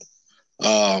 so.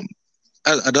 That's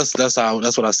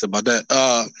what I said about that.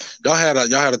 Y'all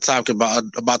had a topic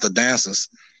about the dancers.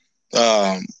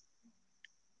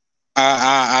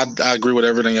 I agree with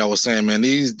everything y'all was saying, man.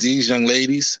 These young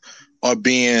ladies they've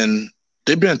been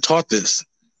taught this,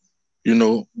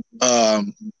 and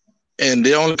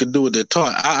they only could do what they're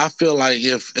taught. I feel like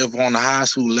if on a high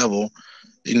school level,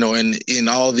 in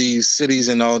all these cities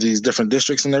and all these different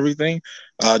districts and everything,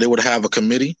 they would have a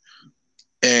committee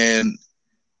and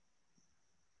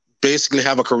basically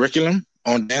have a curriculum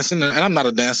on dancing, and I'm not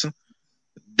a dancer.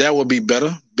 That would be better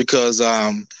because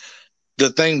the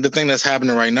thing that's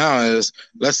happening right now is,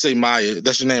 let's say Maya,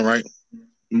 that's your name, right?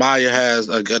 Maya has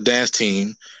a dance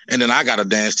team, and then I got a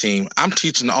dance team. I'm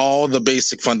teaching all the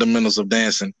basic fundamentals of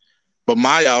dancing, but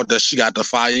Maya out there, she got the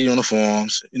fire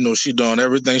uniforms. She doing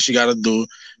everything she got to do.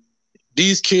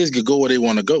 These kids could go where they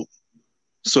want to go.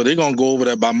 So they're gonna go over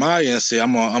there by Maya and say,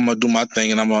 I'm gonna do my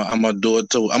thing and I'm gonna do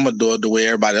it too. I'm gonna do it the way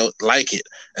everybody else like it,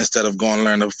 instead of going to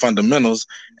learn the fundamentals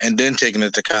and then taking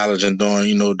it to college and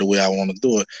doing, the way I want to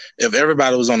do it. If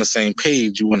everybody was on the same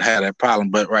page, you wouldn't have that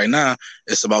problem. But right now,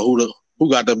 it's about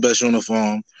who got the best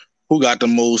uniform, who got the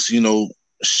most,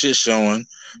 shit showing,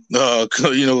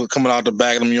 coming out the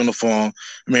back of them uniform.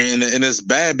 I mean, and it's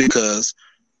bad because,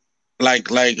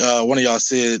 like one of y'all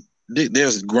said,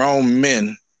 there's grown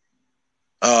men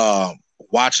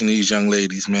watching these young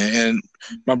ladies, man. And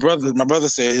my brother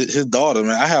said his daughter,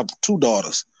 man, I have 2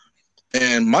 daughters,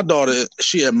 and my daughter,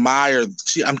 admires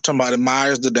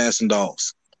the Dancing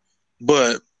Dolls,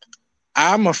 but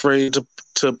I'm afraid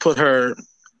to put her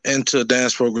into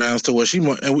dance programs to where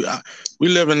and we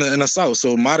live in the South,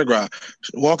 so Mardi Gras,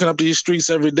 walking up these streets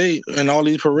every day and all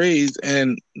these parades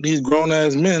and these grown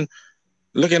ass men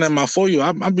looking at my For You,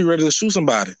 I'd be ready to shoot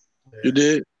somebody. Yeah. You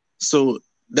did. So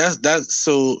that's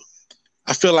so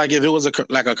I feel like if it was a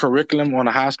curriculum on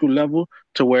a high school level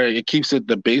to where it keeps it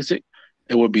the basic,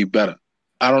 it would be better.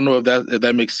 I don't know if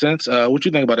that makes sense. What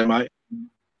you think about it, Mike?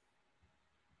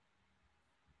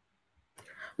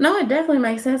 No, it definitely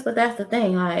makes sense, but that's the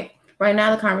thing. Like right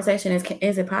now, the conversation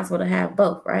is it possible to have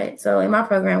both, right? So in my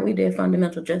program, we did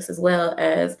fundamental just as well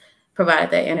as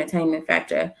provide that entertainment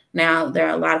factor. Now, there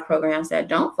are a lot of programs that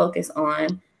don't focus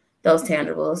on those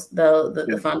tangibles,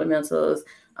 the fundamentals,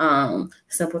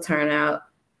 simple turnout,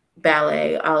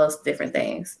 ballet, all those different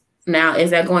things. Now,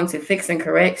 is that going to fix and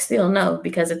correct? Still no,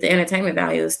 because if the entertainment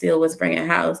value is still what's bringing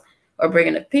house or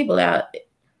bringing the people out,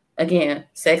 again,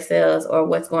 sex sells, or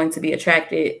what's going to be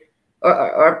attracted,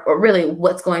 or really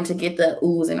what's going to get the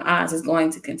oohs and ahs is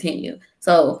going to continue.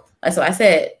 So I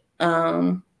said,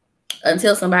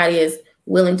 until somebody is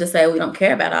willing to say, we don't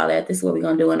care about all that, this is what we're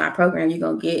going to do in our program, you're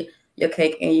going to get your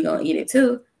cake and you're going to eat it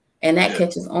too. And that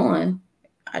catches on.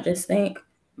 I just think,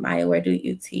 Maya, where do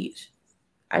you teach?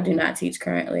 I do not teach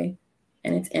currently,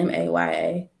 and it's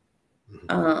MAYA.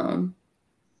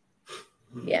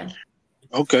 Yeah.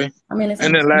 Okay. I mean,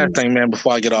 and then last thing, man,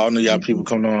 before I get all of y'all people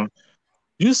coming on,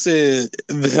 you said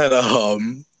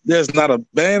that there's not a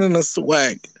band in the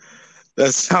swag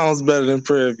that sounds better than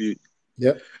Prairie View.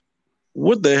 Yep.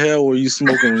 What the hell were you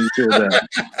smoking when you said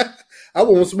that? I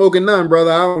wasn't smoking none,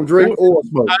 brother. I don't drink or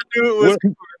smoke.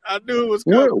 I knew it was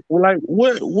coming.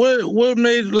 What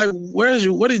made, like, where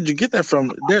did you get that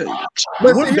from? But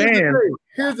What see, band?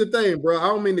 Here's the thing, bro. I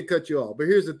don't mean to cut you off, but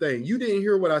here's the thing. You didn't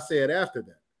hear what I said after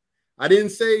that. I didn't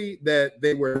say that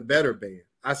they were a better band.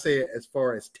 I said as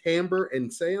far as timbre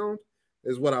and sound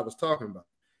is what I was talking about.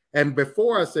 And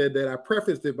before I said that, I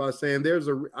prefaced it by saying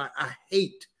I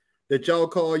hate that y'all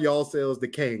call yourselves the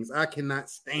Kings. I cannot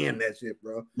stand that shit,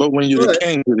 bro. But when you're the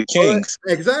Kings, you're the Kings.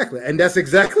 Exactly. And that's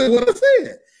exactly what I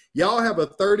said. Y'all have a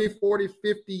 30, 40,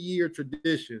 50-year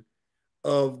tradition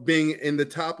of being in the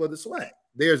top of the swag.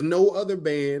 There's no other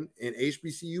band, an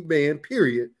HBCU band,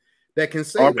 period, that can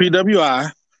say RPWI.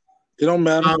 that. It don't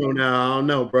matter. I don't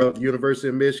know, bro. University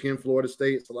of Michigan, Florida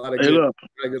State, it's a lot of good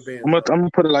bands. I'm gonna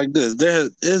put it like this.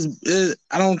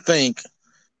 I don't think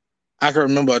I can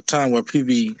remember a time where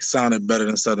PV sounded better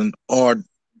than Southern or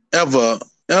ever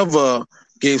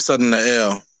gave Southern the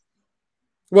L.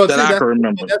 Well, that I can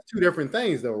remember. That's two different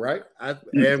things, though, right?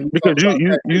 Because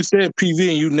you said PV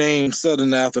and you named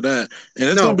Southern after that, and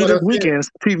it's gonna be this weekend.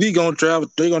 PV gonna travel.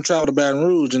 They're gonna travel to Baton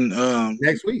Rouge, and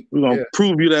next week we're gonna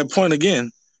prove you that point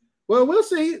again. Well, we'll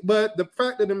see. But the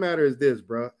fact of the matter is this,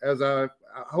 bro. As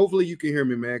hopefully you can hear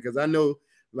me, man, because I know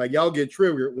like y'all get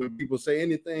triggered when people say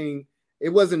anything. It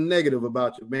wasn't negative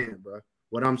about your band, bro.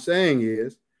 What I'm saying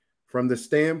is, from the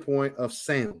standpoint of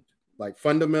sound, like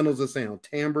fundamentals of sound,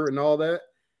 timbre, and all that.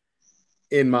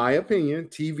 In my opinion,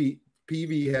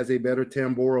 PV has a better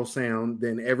timbral sound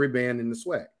than every band in the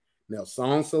swag. Now,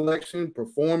 song selection,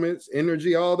 performance,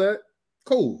 energy, all that,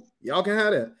 cool. Y'all can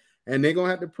have that. And they're going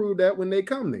to have to prove that when they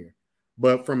come there.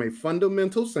 But from a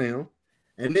fundamental sound,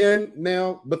 and then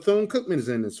now Bethune-Cookman is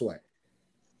in the swag.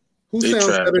 Who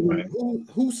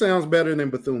sounds better than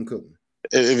Bethune-Cookman?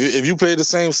 If you play the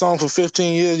same song for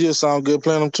 15 years, you'll sound good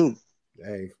playing them too.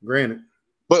 Hey, granted.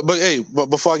 But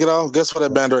before I get off, guess what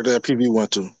that band director at PV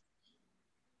went to?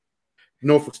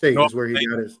 Norfolk State is where he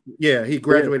got his. Yeah, he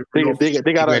graduated.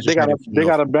 They got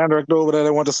a band director over there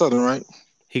that went to Southern, right?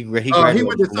 He went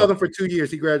to Southern for 2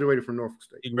 years. He graduated from Norfolk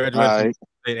State. He graduated from Norfolk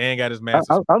State and got his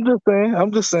master's. I'm just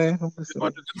saying. Just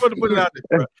want to put it out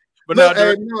there, bro. But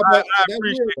I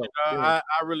appreciate it. I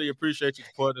really appreciate you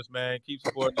supporting us, man. Keep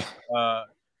supporting us.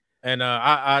 And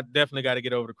I definitely got to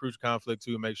get over to Crucial Conflict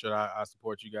too and make sure I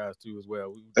support you guys too as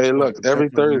well. Hey, look, every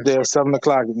Thursday at 7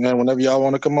 o'clock, man. Whenever y'all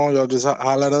want to come on, y'all just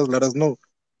holler at us. Let us know.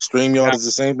 StreamYard is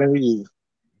the same thing we use.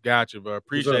 Gotcha, bro.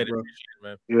 Appreciate it,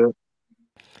 man. Yeah.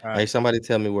 Right. Hey, somebody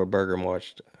tell me where Burger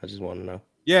marched. I just want to know.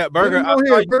 Yeah, Burger.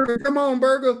 Burger, come on,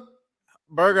 Burger.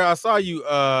 Burger, I saw you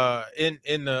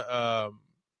in the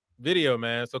video,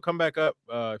 man. So come back up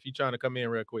if you're trying to come in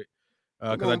real quick.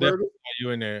 Because I definitely saw you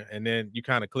in there, and then you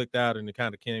kind of clicked out and it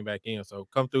kind of came back in. So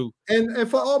come through. And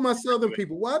for all my Southern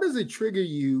people, why does it trigger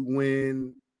you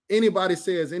when anybody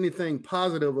says anything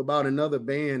positive about another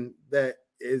band that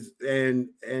is and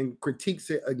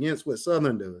critiques it against what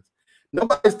Southern does?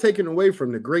 Nobody's taken away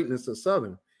from the greatness of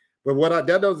Southern, but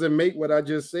that doesn't make what I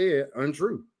just said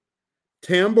untrue.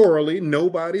 Timbrally,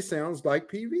 nobody sounds like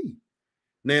PV.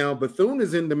 Now Bethune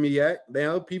is in the MEAC.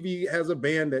 Now PV has a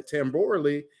band that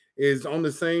timbrally is on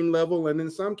the same level and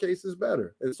in some cases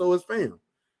better, and so is FAM.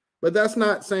 But that's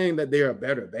not saying that they're a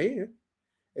better band.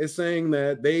 It's saying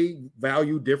that they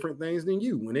value different things than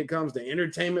you. When it comes to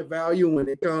entertainment value, when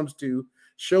it comes to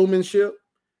showmanship,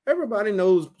 everybody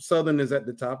knows Southern is at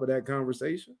the top of that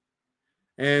conversation.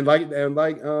 And like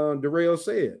Darrell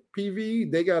said,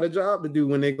 PV, they got a job to do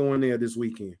when they go in there this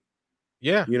weekend.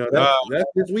 Yeah. You know, that's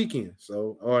this weekend.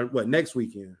 So, or what, next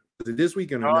weekend? Is it this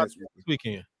weekend or next weekend? This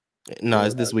weekend. No,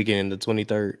 it's this weekend, the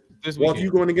 23rd. This weekend. Walter, you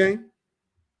going to game?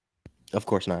 Of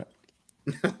course not.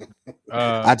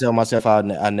 I tell myself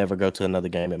I never go to another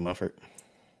game at Mumford.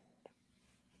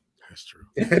 That's true.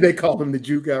 They call him the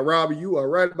Jew guy. Robbie, you are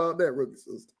right about that, rookie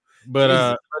sister.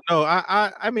 But no,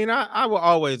 I mean I will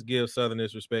always give Southern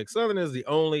this respect. Southern is the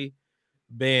only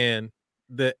band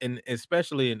and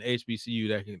especially in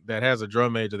HBCU that has a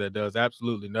drum major that does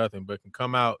absolutely nothing but can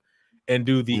come out and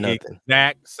do the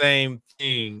exact same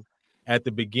thing at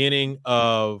the beginning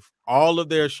of all of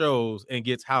their shows and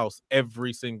gets house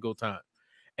every single time,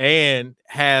 and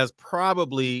has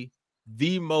probably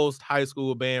the most high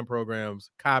school band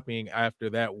programs copying after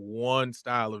that one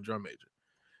style of drum major.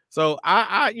 So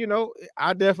I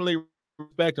definitely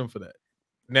respect him for that.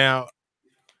 Now,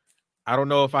 I don't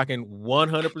know if I can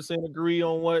 100% agree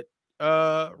on what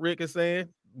Rick is saying,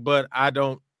 but I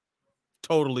don't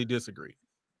totally disagree.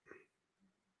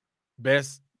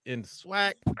 Best in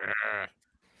SWAC,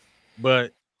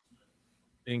 but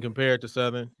in compared to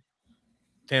Southern,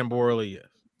 Tamborelli, yes.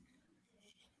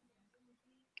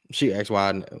 She asked why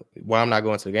I'm not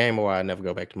going to the game or why I never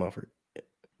go back to Mumford.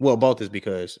 Well, both is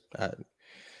because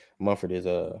Mumford is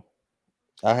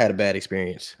I had a bad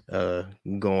experience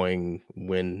going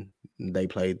when they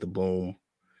played the Boom,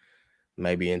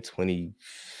 maybe in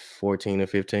 2014 or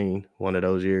 15, one of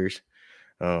those years.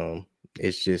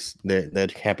 It's just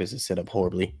that campus is set up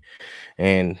horribly,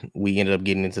 and we ended up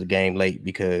getting into the game late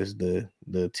because the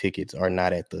tickets are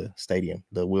not at the stadium.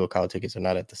 The will call tickets are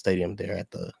not at the stadium; they're at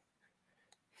the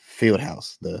field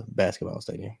house, the basketball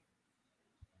stadium.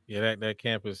 Yeah, that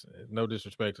campus. No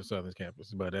disrespect to Southern's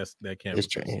campus, but that campus.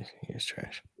 It's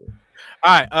trash.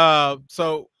 All right.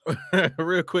 So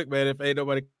real quick, man. If ain't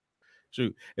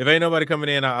nobody coming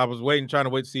in, I was trying to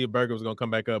wait to see if Burger was gonna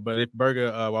come back up. But if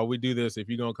Burger, while we do this, if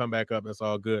you're gonna come back up, that's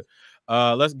all good.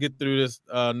 Let's get through this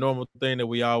normal thing that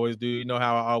we always do. You know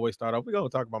how I always start off. We're gonna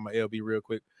talk about my LB real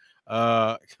quick.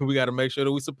 We got to make sure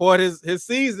that we support his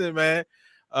season, man.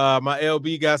 My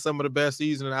LB got some of the best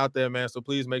seasoning out there, man. So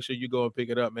please make sure you go and pick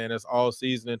it up, man. That's all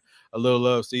seasoning, a little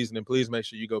love seasoning. Please make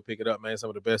sure you go pick it up, man. Some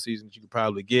of the best seasonings you could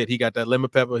probably get. He got that lemon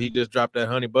pepper. He just dropped that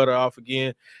honey butter off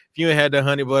again. If you ain't had that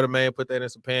honey butter, man, put that in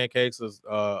some pancakes.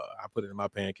 I put it in my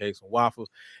pancakes and waffles.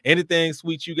 Anything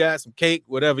sweet you got, some cake,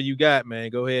 whatever you got,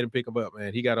 man, go ahead and pick them up,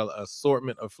 man. He got an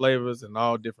assortment of flavors and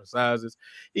all different sizes.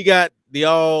 He got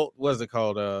what's it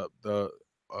called?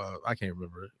 I can't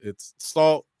remember. It's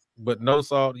salt, but no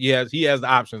salt. He has the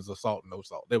options of salt and no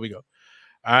salt. There we go.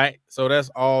 All right. So that's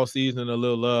all seasoning, a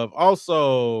little love.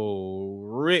 Also,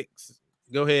 Rick's,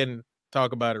 go ahead and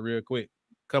talk about it real quick.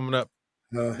 Coming up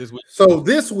this week. So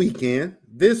this weekend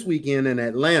in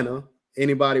Atlanta,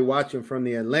 anybody watching from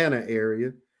the Atlanta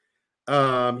area,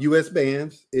 US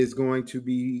Bands is going to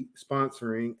be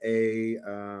sponsoring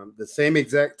the same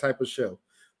exact type of show.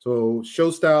 So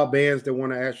show style bands that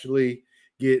want to actually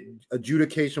get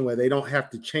adjudication where they don't have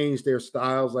to change their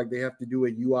styles like they have to do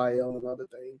at UIL and other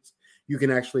things. You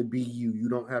can actually be you. You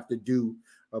don't have to do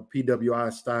a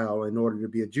PWI style in order to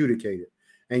be adjudicated.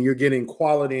 And you're getting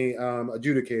quality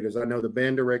adjudicators. I know the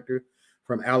band director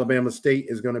from Alabama State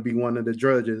is going to be one of the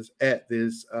judges at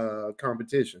this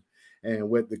competition. And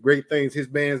with the great things his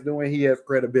band's doing, he has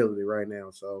credibility right now.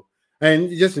 So, and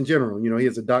just in general, he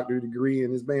has a doctorate degree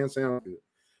and his band sounds good.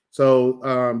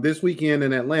 So this weekend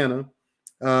in Atlanta,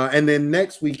 and then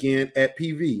next weekend at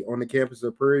PV on the campus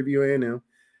of Prairie View A&M,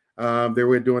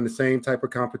 we're doing the same type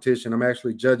of competition. I'm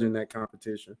actually judging that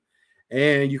competition.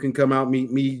 And you can come out,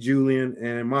 meet me, Julian,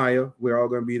 and Maya. We're all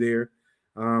going to be there.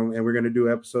 And we're going to do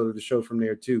an episode of the show from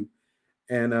there too.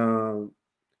 And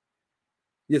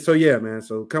man.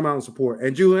 So come out and support.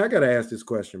 And Julian, I got to ask this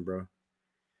question, bro.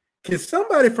 Can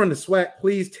somebody from the SWAC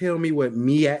please tell me what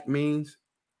MEAC means?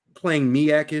 Playing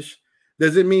MEAC-ish.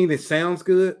 Does it mean it sounds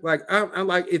good? Like I'm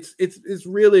like it's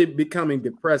really becoming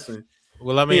depressing.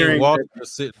 Well, I mean, Walter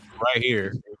is sitting right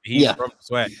here. He's from the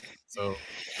SWAC. So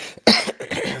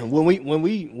when we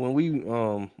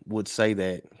would say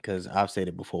that, because I've said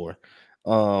it before,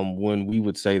 when we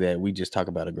would say that, we just talk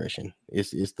about aggression.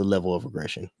 It's the level of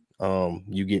aggression.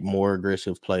 You get more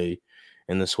aggressive play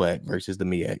in the SWAC versus the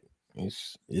MEAC.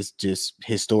 It's just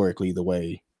historically the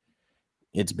way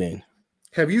it's been.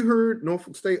 Have you heard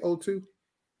Norfolk State 02?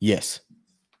 Yes.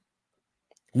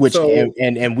 Which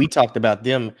and we talked about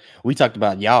them. We talked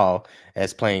about y'all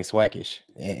as playing SWAC-ish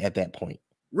at that point.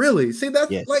 Really? See, that's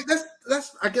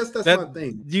that's I guess that's my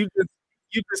thing. You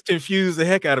just confused the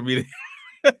heck out of me.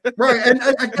 Right, and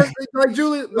I guess like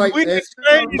Julie, like we didn't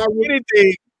change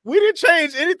anything. We didn't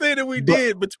change anything that we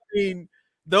did between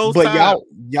those. But times.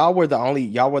 y'all were the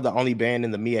only band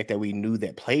in the MEAC that we knew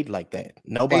that played like that.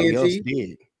 Nobody else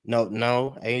did.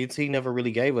 No, A&T never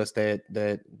really gave us that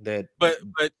but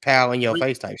pal in your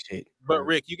face type shit. But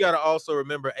Rick, you got to also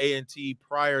remember A&T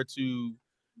prior to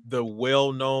the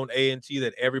well-known A&T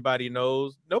that everybody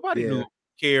knows. Nobody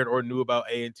cared or knew about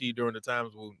A&T during the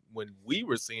times when we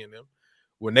were seeing them,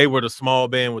 when they were the small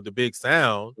band with the big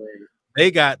sound. Right. They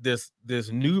got this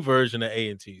new version of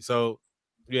A&T. So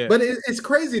Yeah. But it's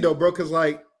crazy though, bro, because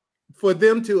like for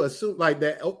them to assume like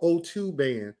that O2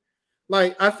 band,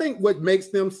 like I think what makes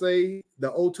them say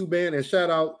the O2 band, and shout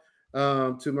out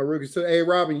to my rookie. So, hey,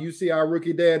 Robin, you see our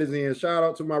rookie dad is in. Shout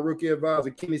out to my rookie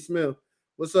advisor, Kenny Smith.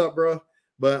 What's up, bro?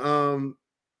 But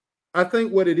I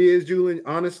think what it is, Julian,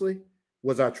 honestly,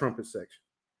 was our trumpet section.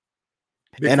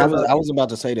 Because and I was about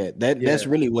to say that's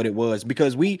really what it was,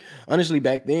 because we honestly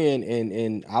back then,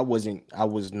 and I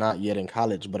was not yet in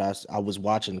college, but I was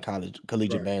watching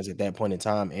collegiate bands at that point in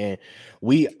time, and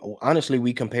we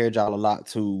compared y'all a lot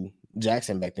to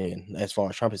Jackson back then as far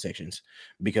as trumpet sections,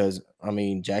 because I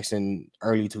mean Jackson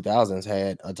early 2000s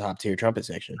had a top tier trumpet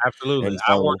section. Absolutely, and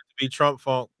so, I wanted to be Trump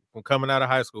Funk from coming out of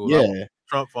high school. Yeah,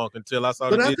 Trump Funk until I saw.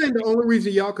 But I think the only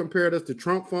reason y'all compared us to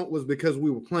Trump Funk was because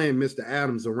we were playing Mr.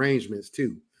 Adams arrangements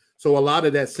too. So a lot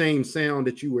of that same sound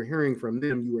that you were hearing from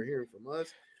them, you were hearing from us.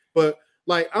 But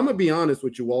like, I'm gonna be honest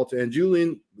with you, Walter, and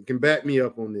Julian can back me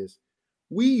up on this.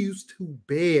 We used to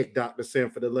beg Dr.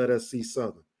 Sanford to let us see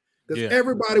Southern, because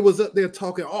everybody was up there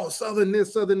talking, oh, Southern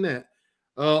this, Southern that.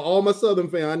 All my Southern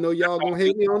fans, I know y'all gonna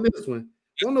hate me on this one.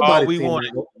 Don't nobody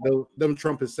see them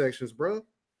trumpet sections, bro.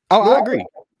 Oh, I agree.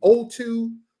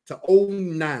 02 to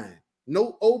 09.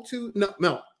 No 02,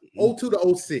 no. 02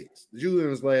 to 06.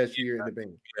 Julian's last year in the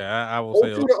band. Yeah, I will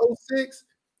say 02 to 06.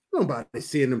 Nobody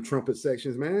seeing them trumpet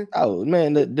sections, man. Oh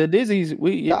man, the Dizzies,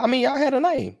 y'all had a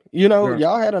name. You know,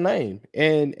 y'all had a name.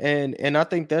 And I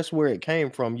think that's where it came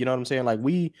from. You know what I'm saying? Like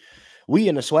we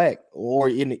in the SWAC,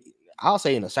 or I'll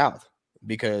say in the South,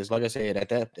 because like I said,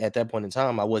 at that point in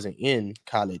time, I wasn't in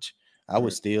college. I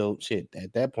was still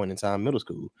at that point in time, middle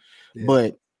school. Yeah.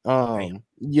 But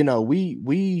you know,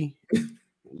 we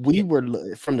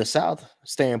were from the South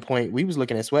standpoint, we was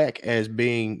looking at SWAC as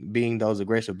being those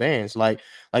aggressive bands. Like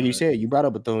you said, you brought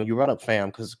up Bethune, you brought up Fam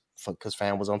because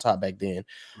Fam was on top back then.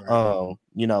 Right.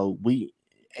 You know, we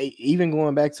even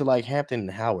going back to like Hampton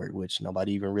and Howard, which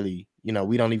nobody even really, you know,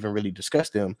 we don't even really discuss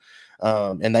them.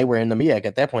 And they were in the MEAC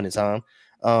at that point in time.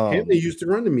 Hampton used to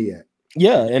run the MEAC.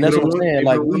 Yeah, and that's what I'm saying.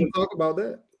 Like we talk about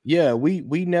that. Yeah,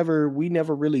 we never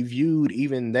really viewed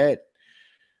even that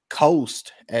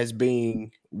coast as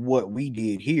being what we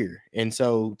did here. And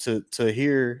so to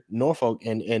hear Norfolk,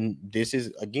 and this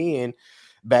is again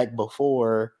back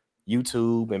before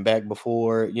YouTube and back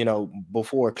before, you know,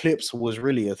 before clips was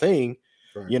really a thing.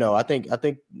 Right. You know, I think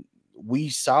we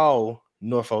saw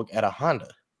Norfolk at a Honda,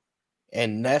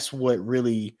 and that's what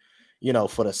really, you know,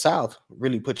 for the South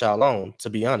really put y'all on, to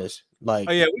be honest. Like,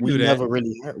 we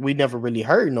never really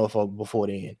heard Norfolk before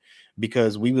then,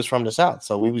 because we was from the South,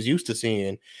 so we was used to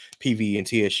seeing PV and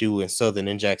TSU and Southern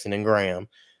and Jackson and Graham,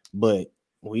 but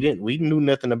we knew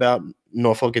nothing about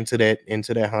Norfolk into that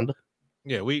Honda.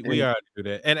 Yeah, we already do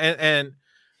that, and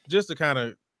just to kind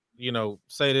of, you know,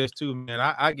 say this too, man.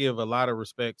 I give a lot of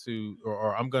respect to,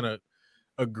 or I'm gonna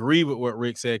agree with what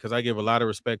Rick said, because I give a lot of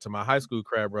respect to my high school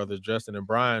crab brothers, Justin and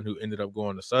Brian, who ended up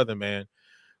going to Southern, man.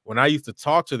 When I used to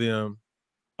talk to them,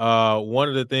 one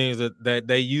of the things that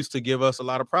they used to give us a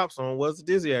lot of props on was the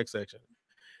Dizzy Act section,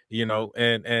 you know,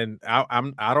 and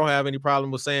I don't have any problem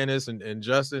with saying this, and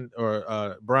Justin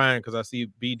or Brian, because I see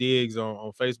B Diggs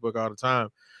on Facebook all the time,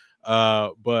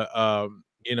 but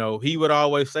you know, he would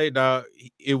always say, dog,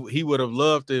 he would have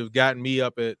loved to have gotten me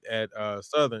up at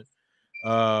Southern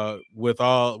with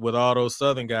all those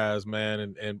Southern guys,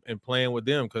 man, and playing with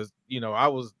them, because you know I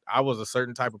was a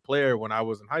certain type of player when I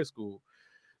was in high school.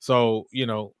 So you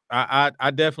know,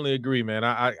 I definitely agree, man.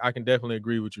 I can definitely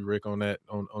agree with you, Rick, on that,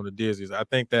 on the Dizzies. I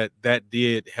think that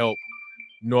did help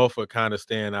Norfolk kind of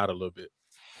stand out a little bit.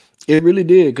 It really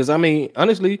did, because I mean,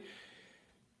 honestly,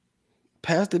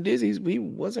 past the Dizzies, we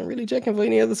wasn't really checking for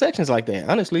any other sections like that.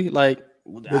 Honestly, like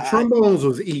the trombones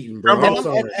was eating, bro.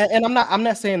 And I'm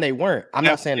not saying they weren't. I'm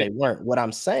not saying they weren't. What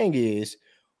I'm saying is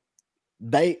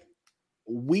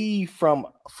we from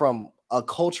a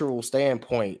cultural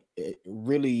standpoint, it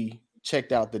really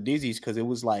checked out the Dizzies, because it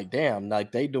was like, damn,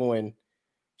 like they doing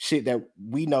shit that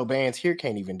we know bands here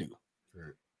can't even do.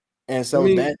 Right. And so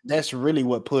that's really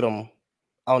what put them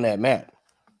on that map.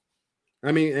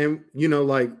 I mean, and you know,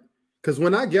 like, because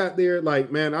when I got there,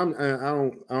 like, man, I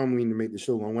don't mean to make the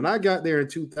show long. When I got there in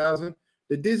 2000,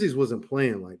 the Dizzies wasn't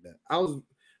playing like that. I was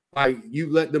like, you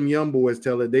let them young boys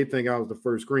tell it, they think I was the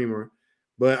first screamer,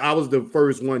 but I was the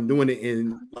first one doing it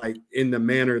in the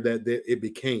manner that it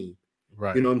became.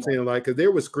 Right. You know what I'm saying? Like, because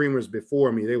there were screamers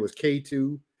before me. There was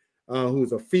K2, who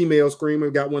was a female screamer,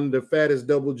 got one of the fattest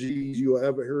double G's you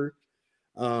ever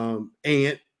heard.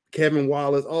 Ant, Kevin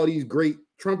Wallace, all these great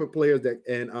trumpet players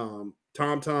and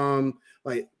Tom,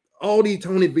 like all these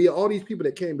Tony V, all these people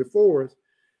that came before us,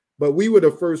 but we were the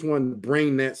first one to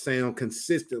bring that sound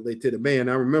consistently to the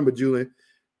band. I remember, Julian,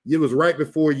 it was right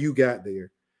before you got there.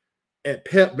 At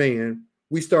Pep Band,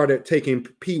 we started taking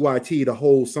PYT the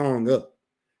whole song up.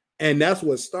 And that's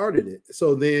what started it.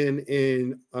 So then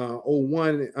in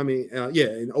 01,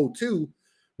 in 02,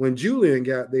 when Julian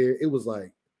got there, it was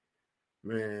like,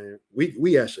 man,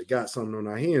 we actually got something on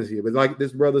our hands here. But like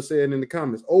this brother said in the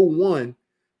comments, 01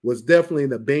 was definitely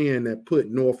the band that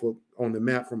put Norfolk on the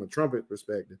map from a trumpet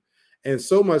perspective. And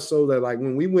so much so that like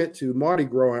when we went to Mardi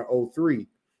Gras in 03,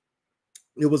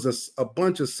 it was a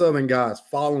bunch of Southern guys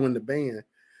following the band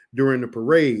during the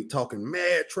parade, talking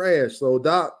mad trash. So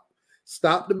Doc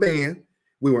stopped the band.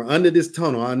 We were under this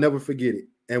tunnel. I'll never forget it.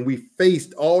 And we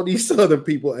faced all these Southern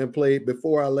people and played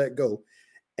Before I Let Go.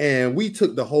 And we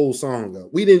took the whole song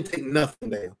up. We didn't take nothing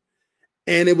down.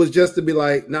 And it was just to be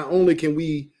like, not only can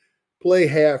we play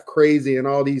Half Crazy and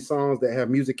all these songs that have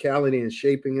musicality and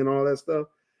shaping and all that stuff,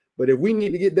 but if we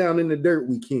need to get down in the dirt,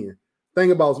 we can.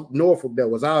 Thing about Norfolk, that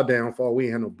was our downfall. We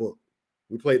had no book.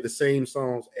 We played the same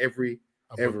songs every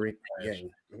game.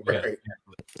 Right.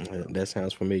 That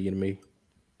sounds familiar to me.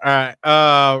 All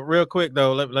right. Real quick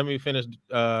though, let me finish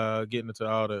getting into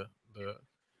all the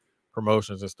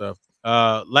promotions and stuff.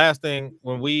 Last thing,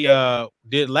 when we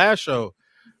did last show,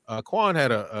 Quan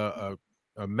had a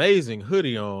amazing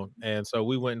hoodie on, and so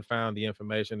we went and found the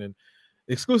information and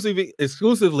exclusively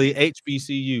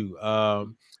HBCU.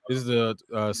 This is a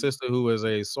sister who is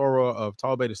a soror of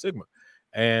Tau Beta Sigma,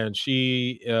 and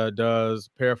she does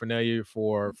paraphernalia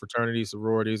for fraternities,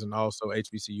 sororities, and also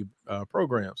HBCU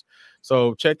programs.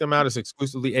 So check them out. It's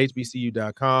exclusively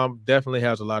hbcu.com. Definitely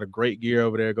has a lot of great gear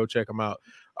over there. Go check them out.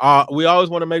 We always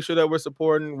want to make sure that we're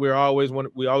supporting. We always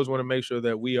want to make sure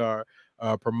that we are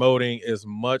promoting as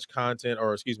much content,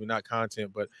 or excuse me, not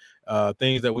content, but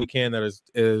things that we can that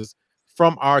is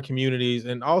from our communities.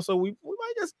 And also we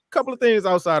might get a couple of things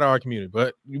outside of our community,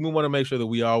 but we want to make sure that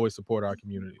we always support our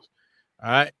communities.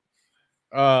 All right.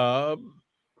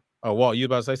 Walt, you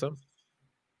about to say something?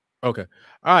 Okay.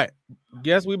 All right.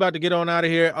 Guess we about to get on out of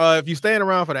here. If you're staying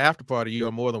around for the after party, you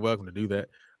are more than welcome to do that.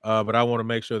 But I want to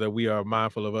make sure that we are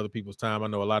mindful of other people's time. I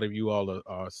know a lot of you all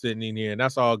are sitting in here, and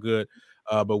that's all good.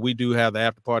 But we do have the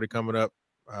after party coming up.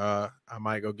 I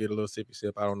might go get a little sippy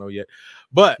sip. I don't know yet.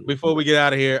 But before we get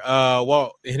out of here,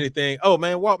 Walt, anything? Oh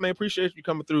man, Walt, man, appreciate you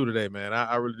coming through today, man.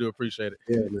 I really do appreciate it.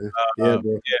 Yeah, man. Yeah,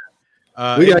 bro.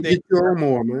 Yeah. We gotta get you on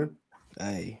more, man.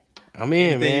 Hey, I'm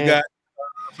in, man. You got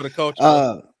for the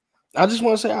culture? I just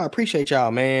want to say I appreciate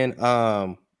y'all, man.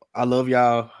 I love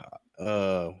y'all.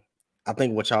 I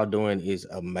think what y'all doing is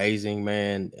amazing,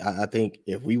 man. I think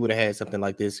if we would have had something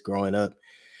like this growing up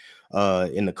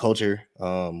in the culture,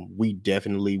 we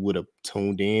definitely would have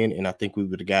tuned in, and I think we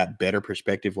would have got better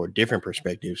perspective or different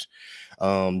perspectives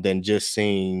than just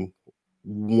seeing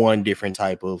one different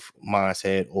type of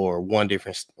mindset or one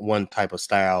type of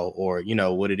style, or you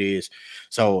know what it is.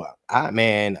 So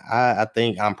I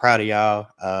think I'm proud of y'all.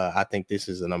 I think this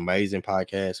is an amazing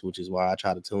podcast, which is why I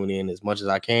try to tune in as much as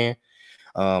I can.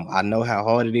 I know how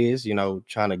hard it is, you know,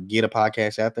 trying to get a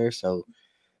podcast out there. So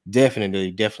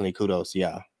definitely kudos to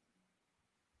y'all.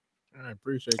 I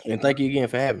appreciate you. And thank you again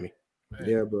for having me. Man,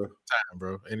 yeah, bro.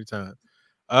 Anytime.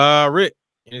 Rick,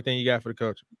 anything you got for the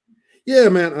culture? Yeah,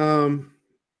 man.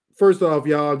 First off,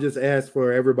 y'all just ask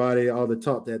for everybody, all the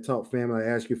Talk That Talk family. I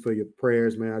ask you for your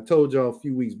prayers, man. I told y'all a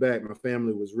few weeks back, my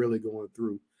family was really going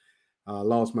through.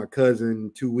 Lost my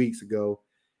cousin 2 weeks ago,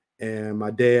 and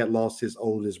my dad lost his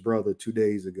oldest brother 2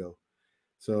 days ago.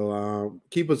 So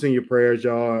keep us in your prayers,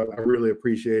 y'all. I really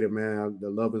appreciate it, man. The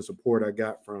love and support I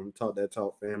got from Talk That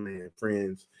Talk family and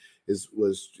friends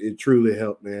it truly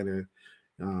helped, man.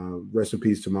 And rest in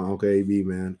peace to my Uncle AB,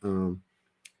 man.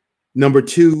 Number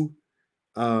two,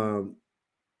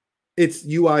 it's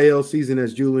UIL season,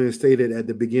 as Julian stated at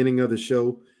the beginning of the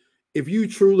show. If you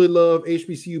truly love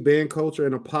HBCU band culture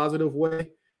in a positive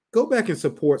way, go back and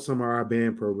support some of our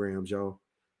band programs, y'all.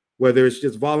 Whether it's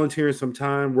just volunteering some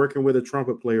time, working with a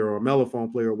trumpet player or a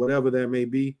mellophone player, or whatever that may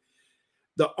be.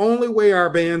 The only way our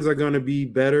bands are going to be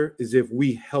better is if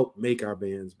we help make our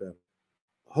bands better.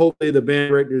 Hopefully the band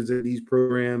directors of these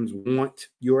programs want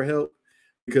your help,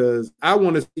 because I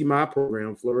want to see my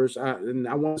program flourish, and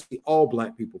I want to see all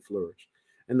Black people flourish.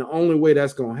 And the only way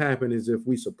that's going to happen is if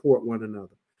we support one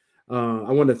another.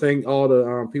 I want to thank all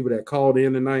the people that called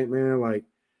in tonight, man. Like,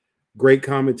 great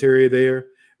commentary there.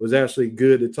 It was actually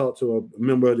good to talk to a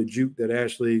member of the Juke that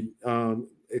actually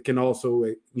it can also,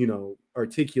 you know,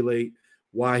 articulate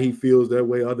why he feels that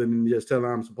way, other than just telling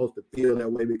I'm supposed to feel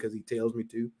that way because he tells me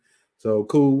to. So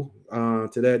cool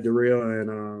to that,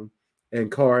 Darrell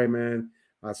and Kari, man.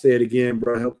 I say it again,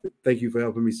 bro. Thank you for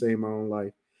helping me save my own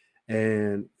life.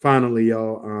 And finally,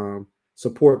 y'all,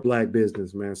 support Black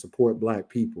business, man. Support Black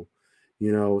people.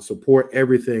 You know, support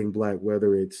everything Black,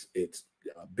 whether it's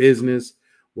business,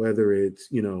 whether it's,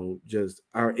 you know, just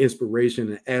our inspiration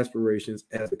and aspirations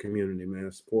as a community,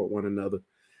 man. Support one another,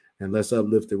 and let's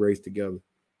uplift the race together.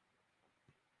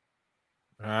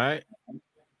 All right.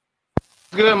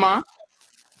 Good, Mom.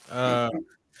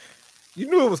 You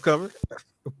knew it was coming.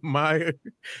 Maya.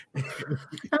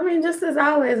 I mean, just as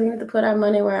always, we need to put our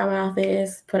money where our mouth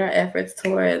is, put our efforts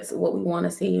towards what we want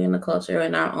to see in the culture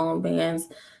and our own bands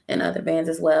and other bands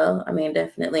as well. I mean,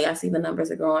 definitely, I see the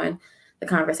numbers are growing. The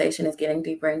conversation is getting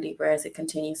deeper and deeper as it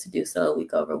continues to do so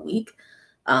week over week.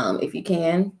 If you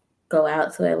can, go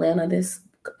out to Atlanta this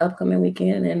upcoming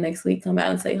weekend and next week come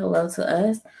out and say hello to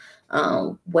us.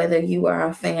 Whether you are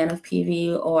a fan of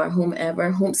PV or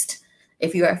whomever,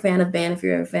 if you're a fan of band, if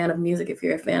you're a fan of music, if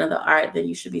you're a fan of the art, then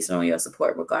you should be showing your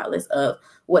support regardless of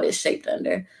what it's shaped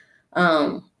under.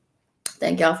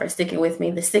 Thank y'all for sticking with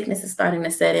me. The sickness is starting to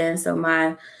set in, so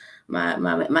my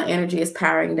energy is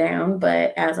powering down,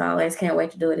 but as always, can't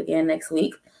wait to do it again next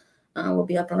week. We'll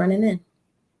be up and running then.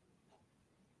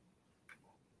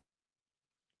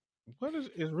 What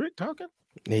is Rick talking?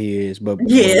 He is, but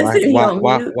Yes,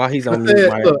 while he's on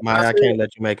mute, Maya, I can't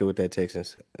let you make it with that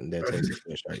Texans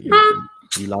sweatshirt.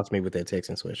 You lost me with that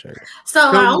Texan sweatshirt. So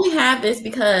I only have this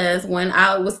because when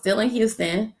I was still in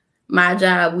Houston, my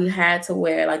job, we had to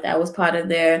wear, like, that was part of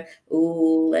their,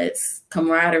 let's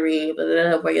camaraderie,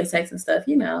 wear your Texan stuff.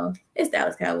 You know, it's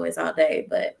Dallas Cowboys all day,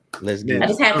 but let's get I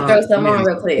just had to throw some on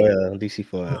real quick. DC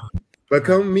foil. But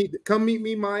come meet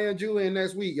me, Maya and Julian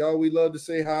next week, y'all. We love to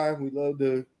say hi. We love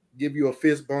to give you a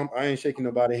fist bump. I ain't shaking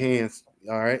nobody's hands.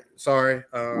 All right, sorry.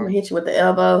 I'm gonna hit you with the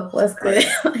elbow. What's good?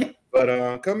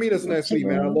 But come meet us next week,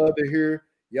 man. I love to hear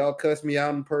y'all cuss me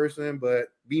out in person, but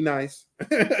be nice.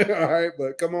 All right,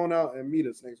 but come on out and meet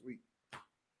us next week.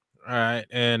 All right,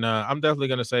 and I'm definitely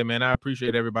gonna say, man, I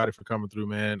appreciate everybody for coming through,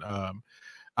 man.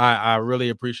 I really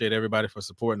appreciate everybody for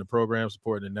supporting the program,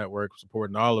 supporting the network,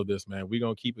 supporting all of this, man. We're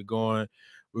going to keep it going.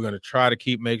 We're going to try to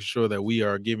keep making sure that we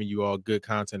are giving you all good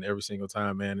content every single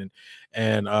time, man.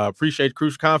 And appreciate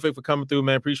Crucial Conflict for coming through,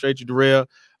 man. Appreciate you, Darrell.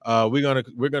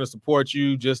 We're gonna support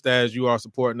you just as you are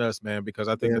supporting us, man, because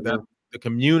I think that the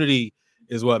community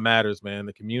is what matters, man.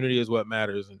 The community is what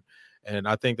matters. And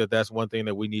I think that that's one thing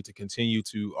that we need to continue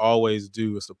to always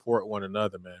do is support one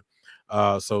another, man.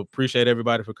 So appreciate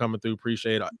everybody for coming through.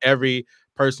 Appreciate every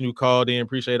person who called in.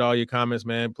 Appreciate all your comments,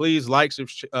 man. Please like,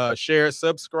 share,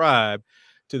 subscribe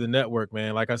to the network,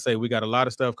 man. Like I say, we got a lot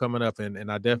of stuff coming up,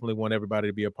 and I definitely want everybody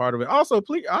to be a part of it. Also,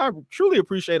 please, I truly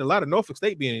appreciate a lot of Norfolk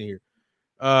State being in here.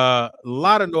 A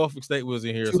lot of Norfolk State was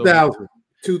in here.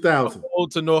 2000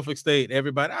 to Norfolk State,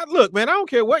 everybody. Look, man, I don't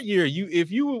care what year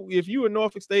if you in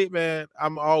Norfolk State, man,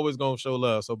 I'm always gonna show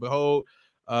love. So behold,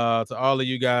 to all of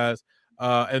you guys.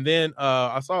 And then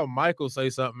I saw Michael say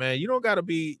something, man. You don't got to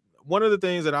be. One of the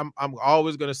things that I'm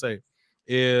always gonna say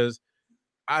is,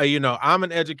 I'm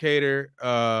an educator.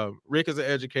 Rick is an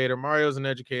educator. Mario's an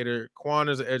educator. Quan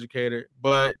is an educator.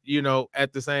 But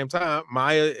at the same time,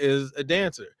 Maya is a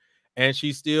dancer, and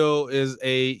she still is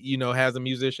has a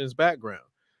musician's background,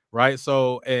 right?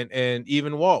 So and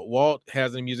even Walt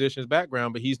has a musician's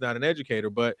background, but he's not an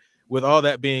educator. But with all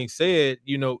that being said,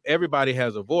 everybody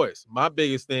has a voice. My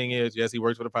biggest thing is, yes, he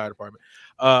works for the fire department.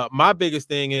 My biggest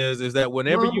thing is that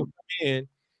whenever you come in,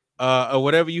 or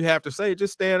whatever you have to say,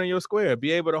 just stand on your square.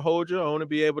 Be able to hold your own and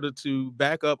be able to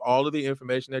back up all of the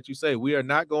information that you say. We are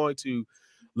not going to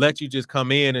let you just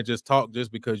come in and just talk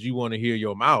just because you want to hear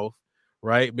your mouth,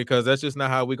 right? Because that's just not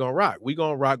how we're going to rock. We're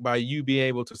going to rock by you being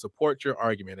able to support your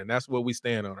argument, and that's what we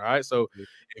stand on, all right? So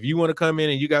if you want to come in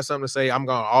and you got something to say, I'm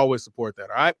going to always support that,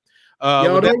 all right?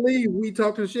 Y'all don't leave. We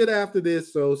talking shit after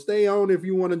this, so stay on if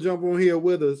you want to jump on here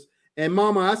with us. And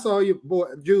Mama, I saw you, boy,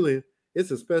 Julian. It's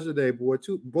a special day, boy.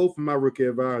 Both of my rookie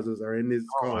advisors are in this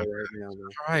call right now. Man.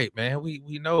 All right, man.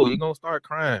 We know you're gonna start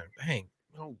crying. Dang,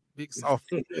 big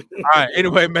soft. All right.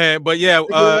 Anyway, man. But yeah,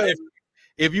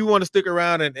 if you want to stick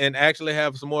around and actually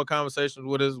have some more conversations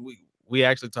with us, we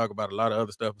actually talk about a lot of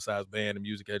other stuff besides band and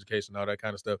music education, all that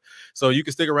kind of stuff. So you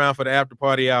can stick around for the after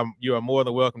party. You are more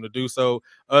than welcome to do so.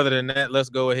 Other than that, let's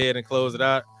go ahead and close it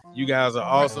out. You guys are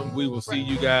awesome. We will see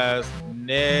you guys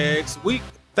next week.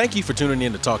 Thank you for tuning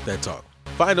in to Talk That Talk.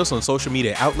 Find us on social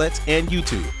media outlets and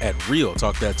YouTube at Real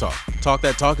Talk That Talk. Talk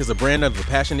That Talk is a brand of the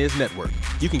Passion Is Network.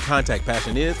 You can contact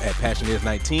Passion Is at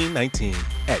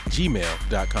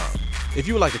passionis1919@gmail.com. If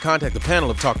you would like to contact the panel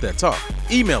of Talk That Talk,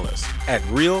 email us at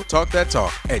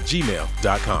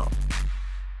realtalkthattalk@gmail.com.